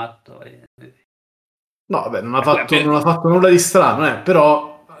cosa ha fatto. No, vabbè, non ha Per- fatto, per- non ha fatto nulla di strano,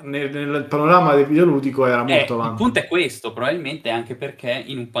 però nel panorama del videoludico era molto il avanti. punto è questo, probabilmente anche perché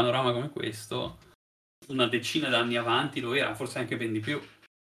in un panorama come questo, una decina d'anni avanti lo era, forse anche ben di più,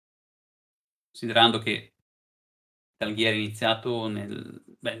 considerando che Metal Gear è iniziato il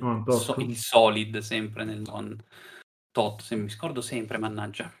 98. Solid sempre nel 98, se mi scordo sempre,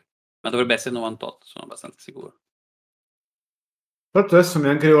 mannaggia. Ma dovrebbe essere 98, sono abbastanza sicuro. Tra l'altro adesso mi è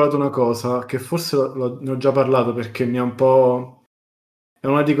anche rivelato una cosa, che forse ne ho già parlato perché mi ha un po'. È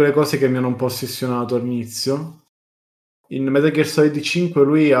una di quelle cose che mi hanno un po' ossessionato all'inizio. In Metal Gear Solid 5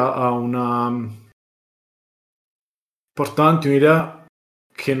 lui ha una. Porta avanti un'idea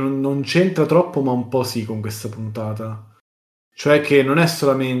che non c'entra troppo, ma un po' sì con questa puntata. Cioè che non è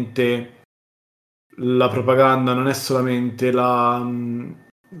solamente la propaganda, non è solamente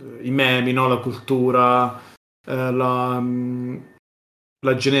i memi, no? La cultura, la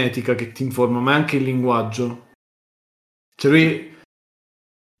genetica che ti informa, ma è anche il linguaggio. Cioè lui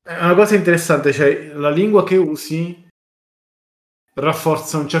è una cosa interessante, cioè la lingua che usi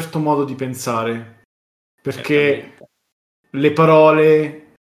rafforza un certo modo di pensare, perché Certamente. le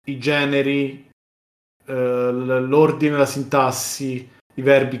parole, i generi, l'ordine, la sintassi, i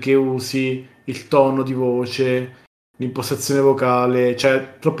verbi che usi, il tono di voce, l'impostazione vocale, cioè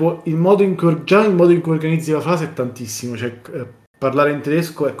proprio già il modo in cui organizzi la frase è tantissimo, cioè parlare in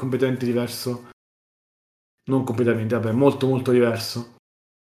tedesco è completamente diverso, non completamente, vabbè, molto molto diverso.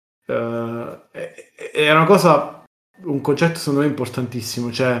 È una cosa, un concetto secondo me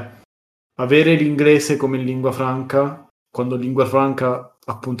importantissimo, cioè avere l'inglese come lingua franca, quando lingua franca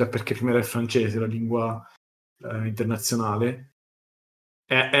appunto è perché prima era il francese, la lingua internazionale,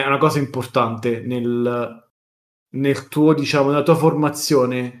 è una cosa importante nel tuo, diciamo, nella tua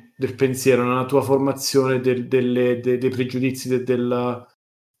formazione del pensiero, nella tua formazione dei pregiudizi,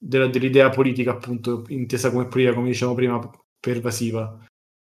 dell'idea politica, appunto, intesa come politica, come dicevamo prima, pervasiva.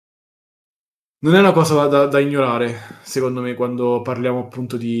 Non è una cosa da ignorare, secondo me, quando parliamo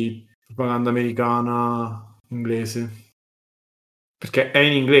appunto di propaganda americana, inglese. Perché è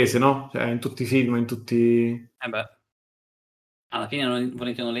in inglese, no? Cioè, in tutti i film, in tutti. Beh, alla fine,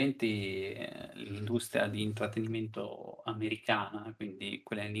 volenti o nolenti, l'industria di intrattenimento americana, quindi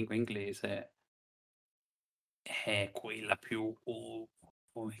quella in lingua inglese, è quella più,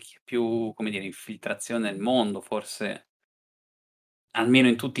 come dire, infiltrazione nel mondo, forse, almeno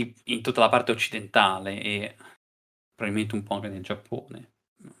in tutta la parte occidentale e probabilmente un po' anche nel Giappone.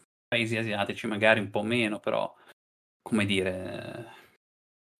 Paesi asiatici magari un po' meno, però, come dire,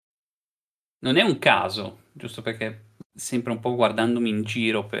 non è un caso, giusto perché sempre un po' guardandomi in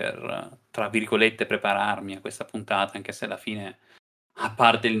giro per, tra virgolette, "prepararmi" a questa puntata, anche se alla fine, a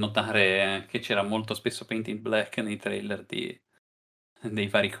parte il notare che c'era molto spesso Paint in Black nei trailer dei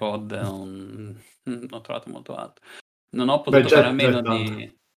vari COD, non ho trovato molto altro. Non ho Beh, potuto fare a già è meno tanto.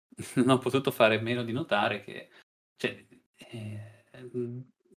 di non ho potuto fare a meno di notare che, cioè, come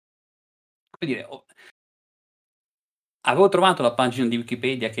dire, avevo trovato la pagina di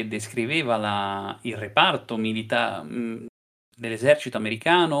Wikipedia che descriveva il reparto dell'esercito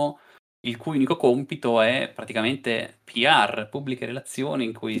americano, il cui unico compito è praticamente PR, pubbliche relazioni,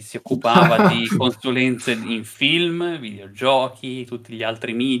 in cui si occupava di consulenze in film, videogiochi, tutti gli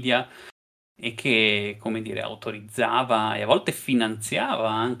altri media e che, come dire, autorizzava e a volte finanziava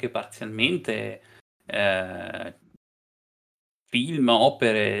anche parzialmente, ehm, film,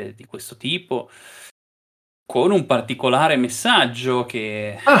 opere di questo tipo, con un particolare messaggio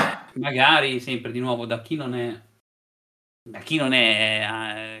che Ah, magari, sempre di nuovo, da chi non è chi non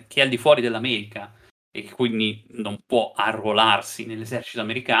è, chi è al di fuori dell'America e che quindi non può arruolarsi nell'esercito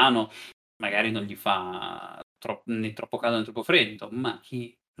americano, magari non gli fa né troppo caldo né troppo freddo, ma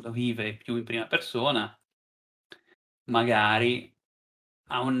chi lo vive più in prima persona magari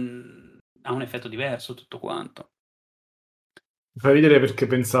ha un effetto diverso tutto quanto. Mi fa ridere perché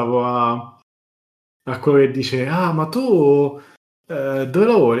pensavo a quello che dice, ma tu dove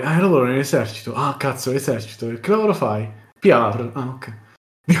lavori? Io lavoro nell'esercito. Ah, cazzo, l'esercito. E che lavoro fai? PR. Ah, ok.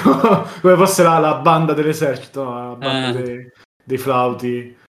 Come fosse la banda dell'esercito, no? La banda dei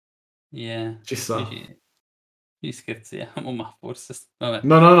flauti. Yeah. Ci sta. Ci scherziamo, ma forse vabbè.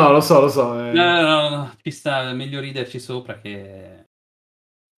 No, lo so. No, ci sta, meglio riderci sopra che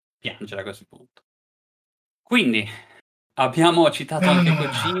piangere a questo punto. Quindi, abbiamo citato anche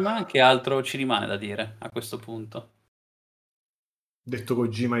Kojima, che altro ci rimane da dire a questo punto? Detto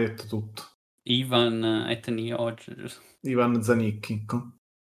Kojima hai detto tutto. Ivan Etnio, Ivan Zanicchi.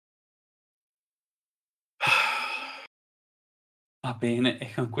 va bene,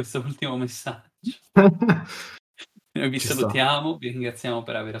 e con questo ultimo messaggio noi vi Ci sta. salutiamo, vi ringraziamo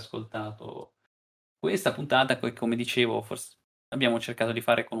per aver ascoltato questa puntata che, come dicevo, forse abbiamo cercato di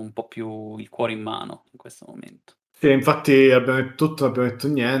fare con un po' più il cuore in mano in questo momento. Sì, infatti abbiamo detto tutto, non abbiamo detto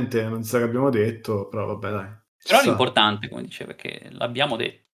niente, non so che abbiamo detto, però vabbè dai. Però l'importante, come dicevo, è che l'abbiamo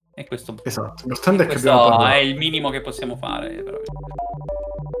detto. E questo, Esatto, l'importante è che abbiamo questo è parlato. il minimo che possiamo fare. Però.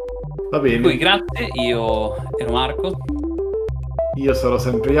 Va Per cui bene. grazie, io ero Marco. Io sarò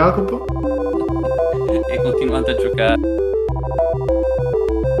sempre Jacopo. E continuate a giocare.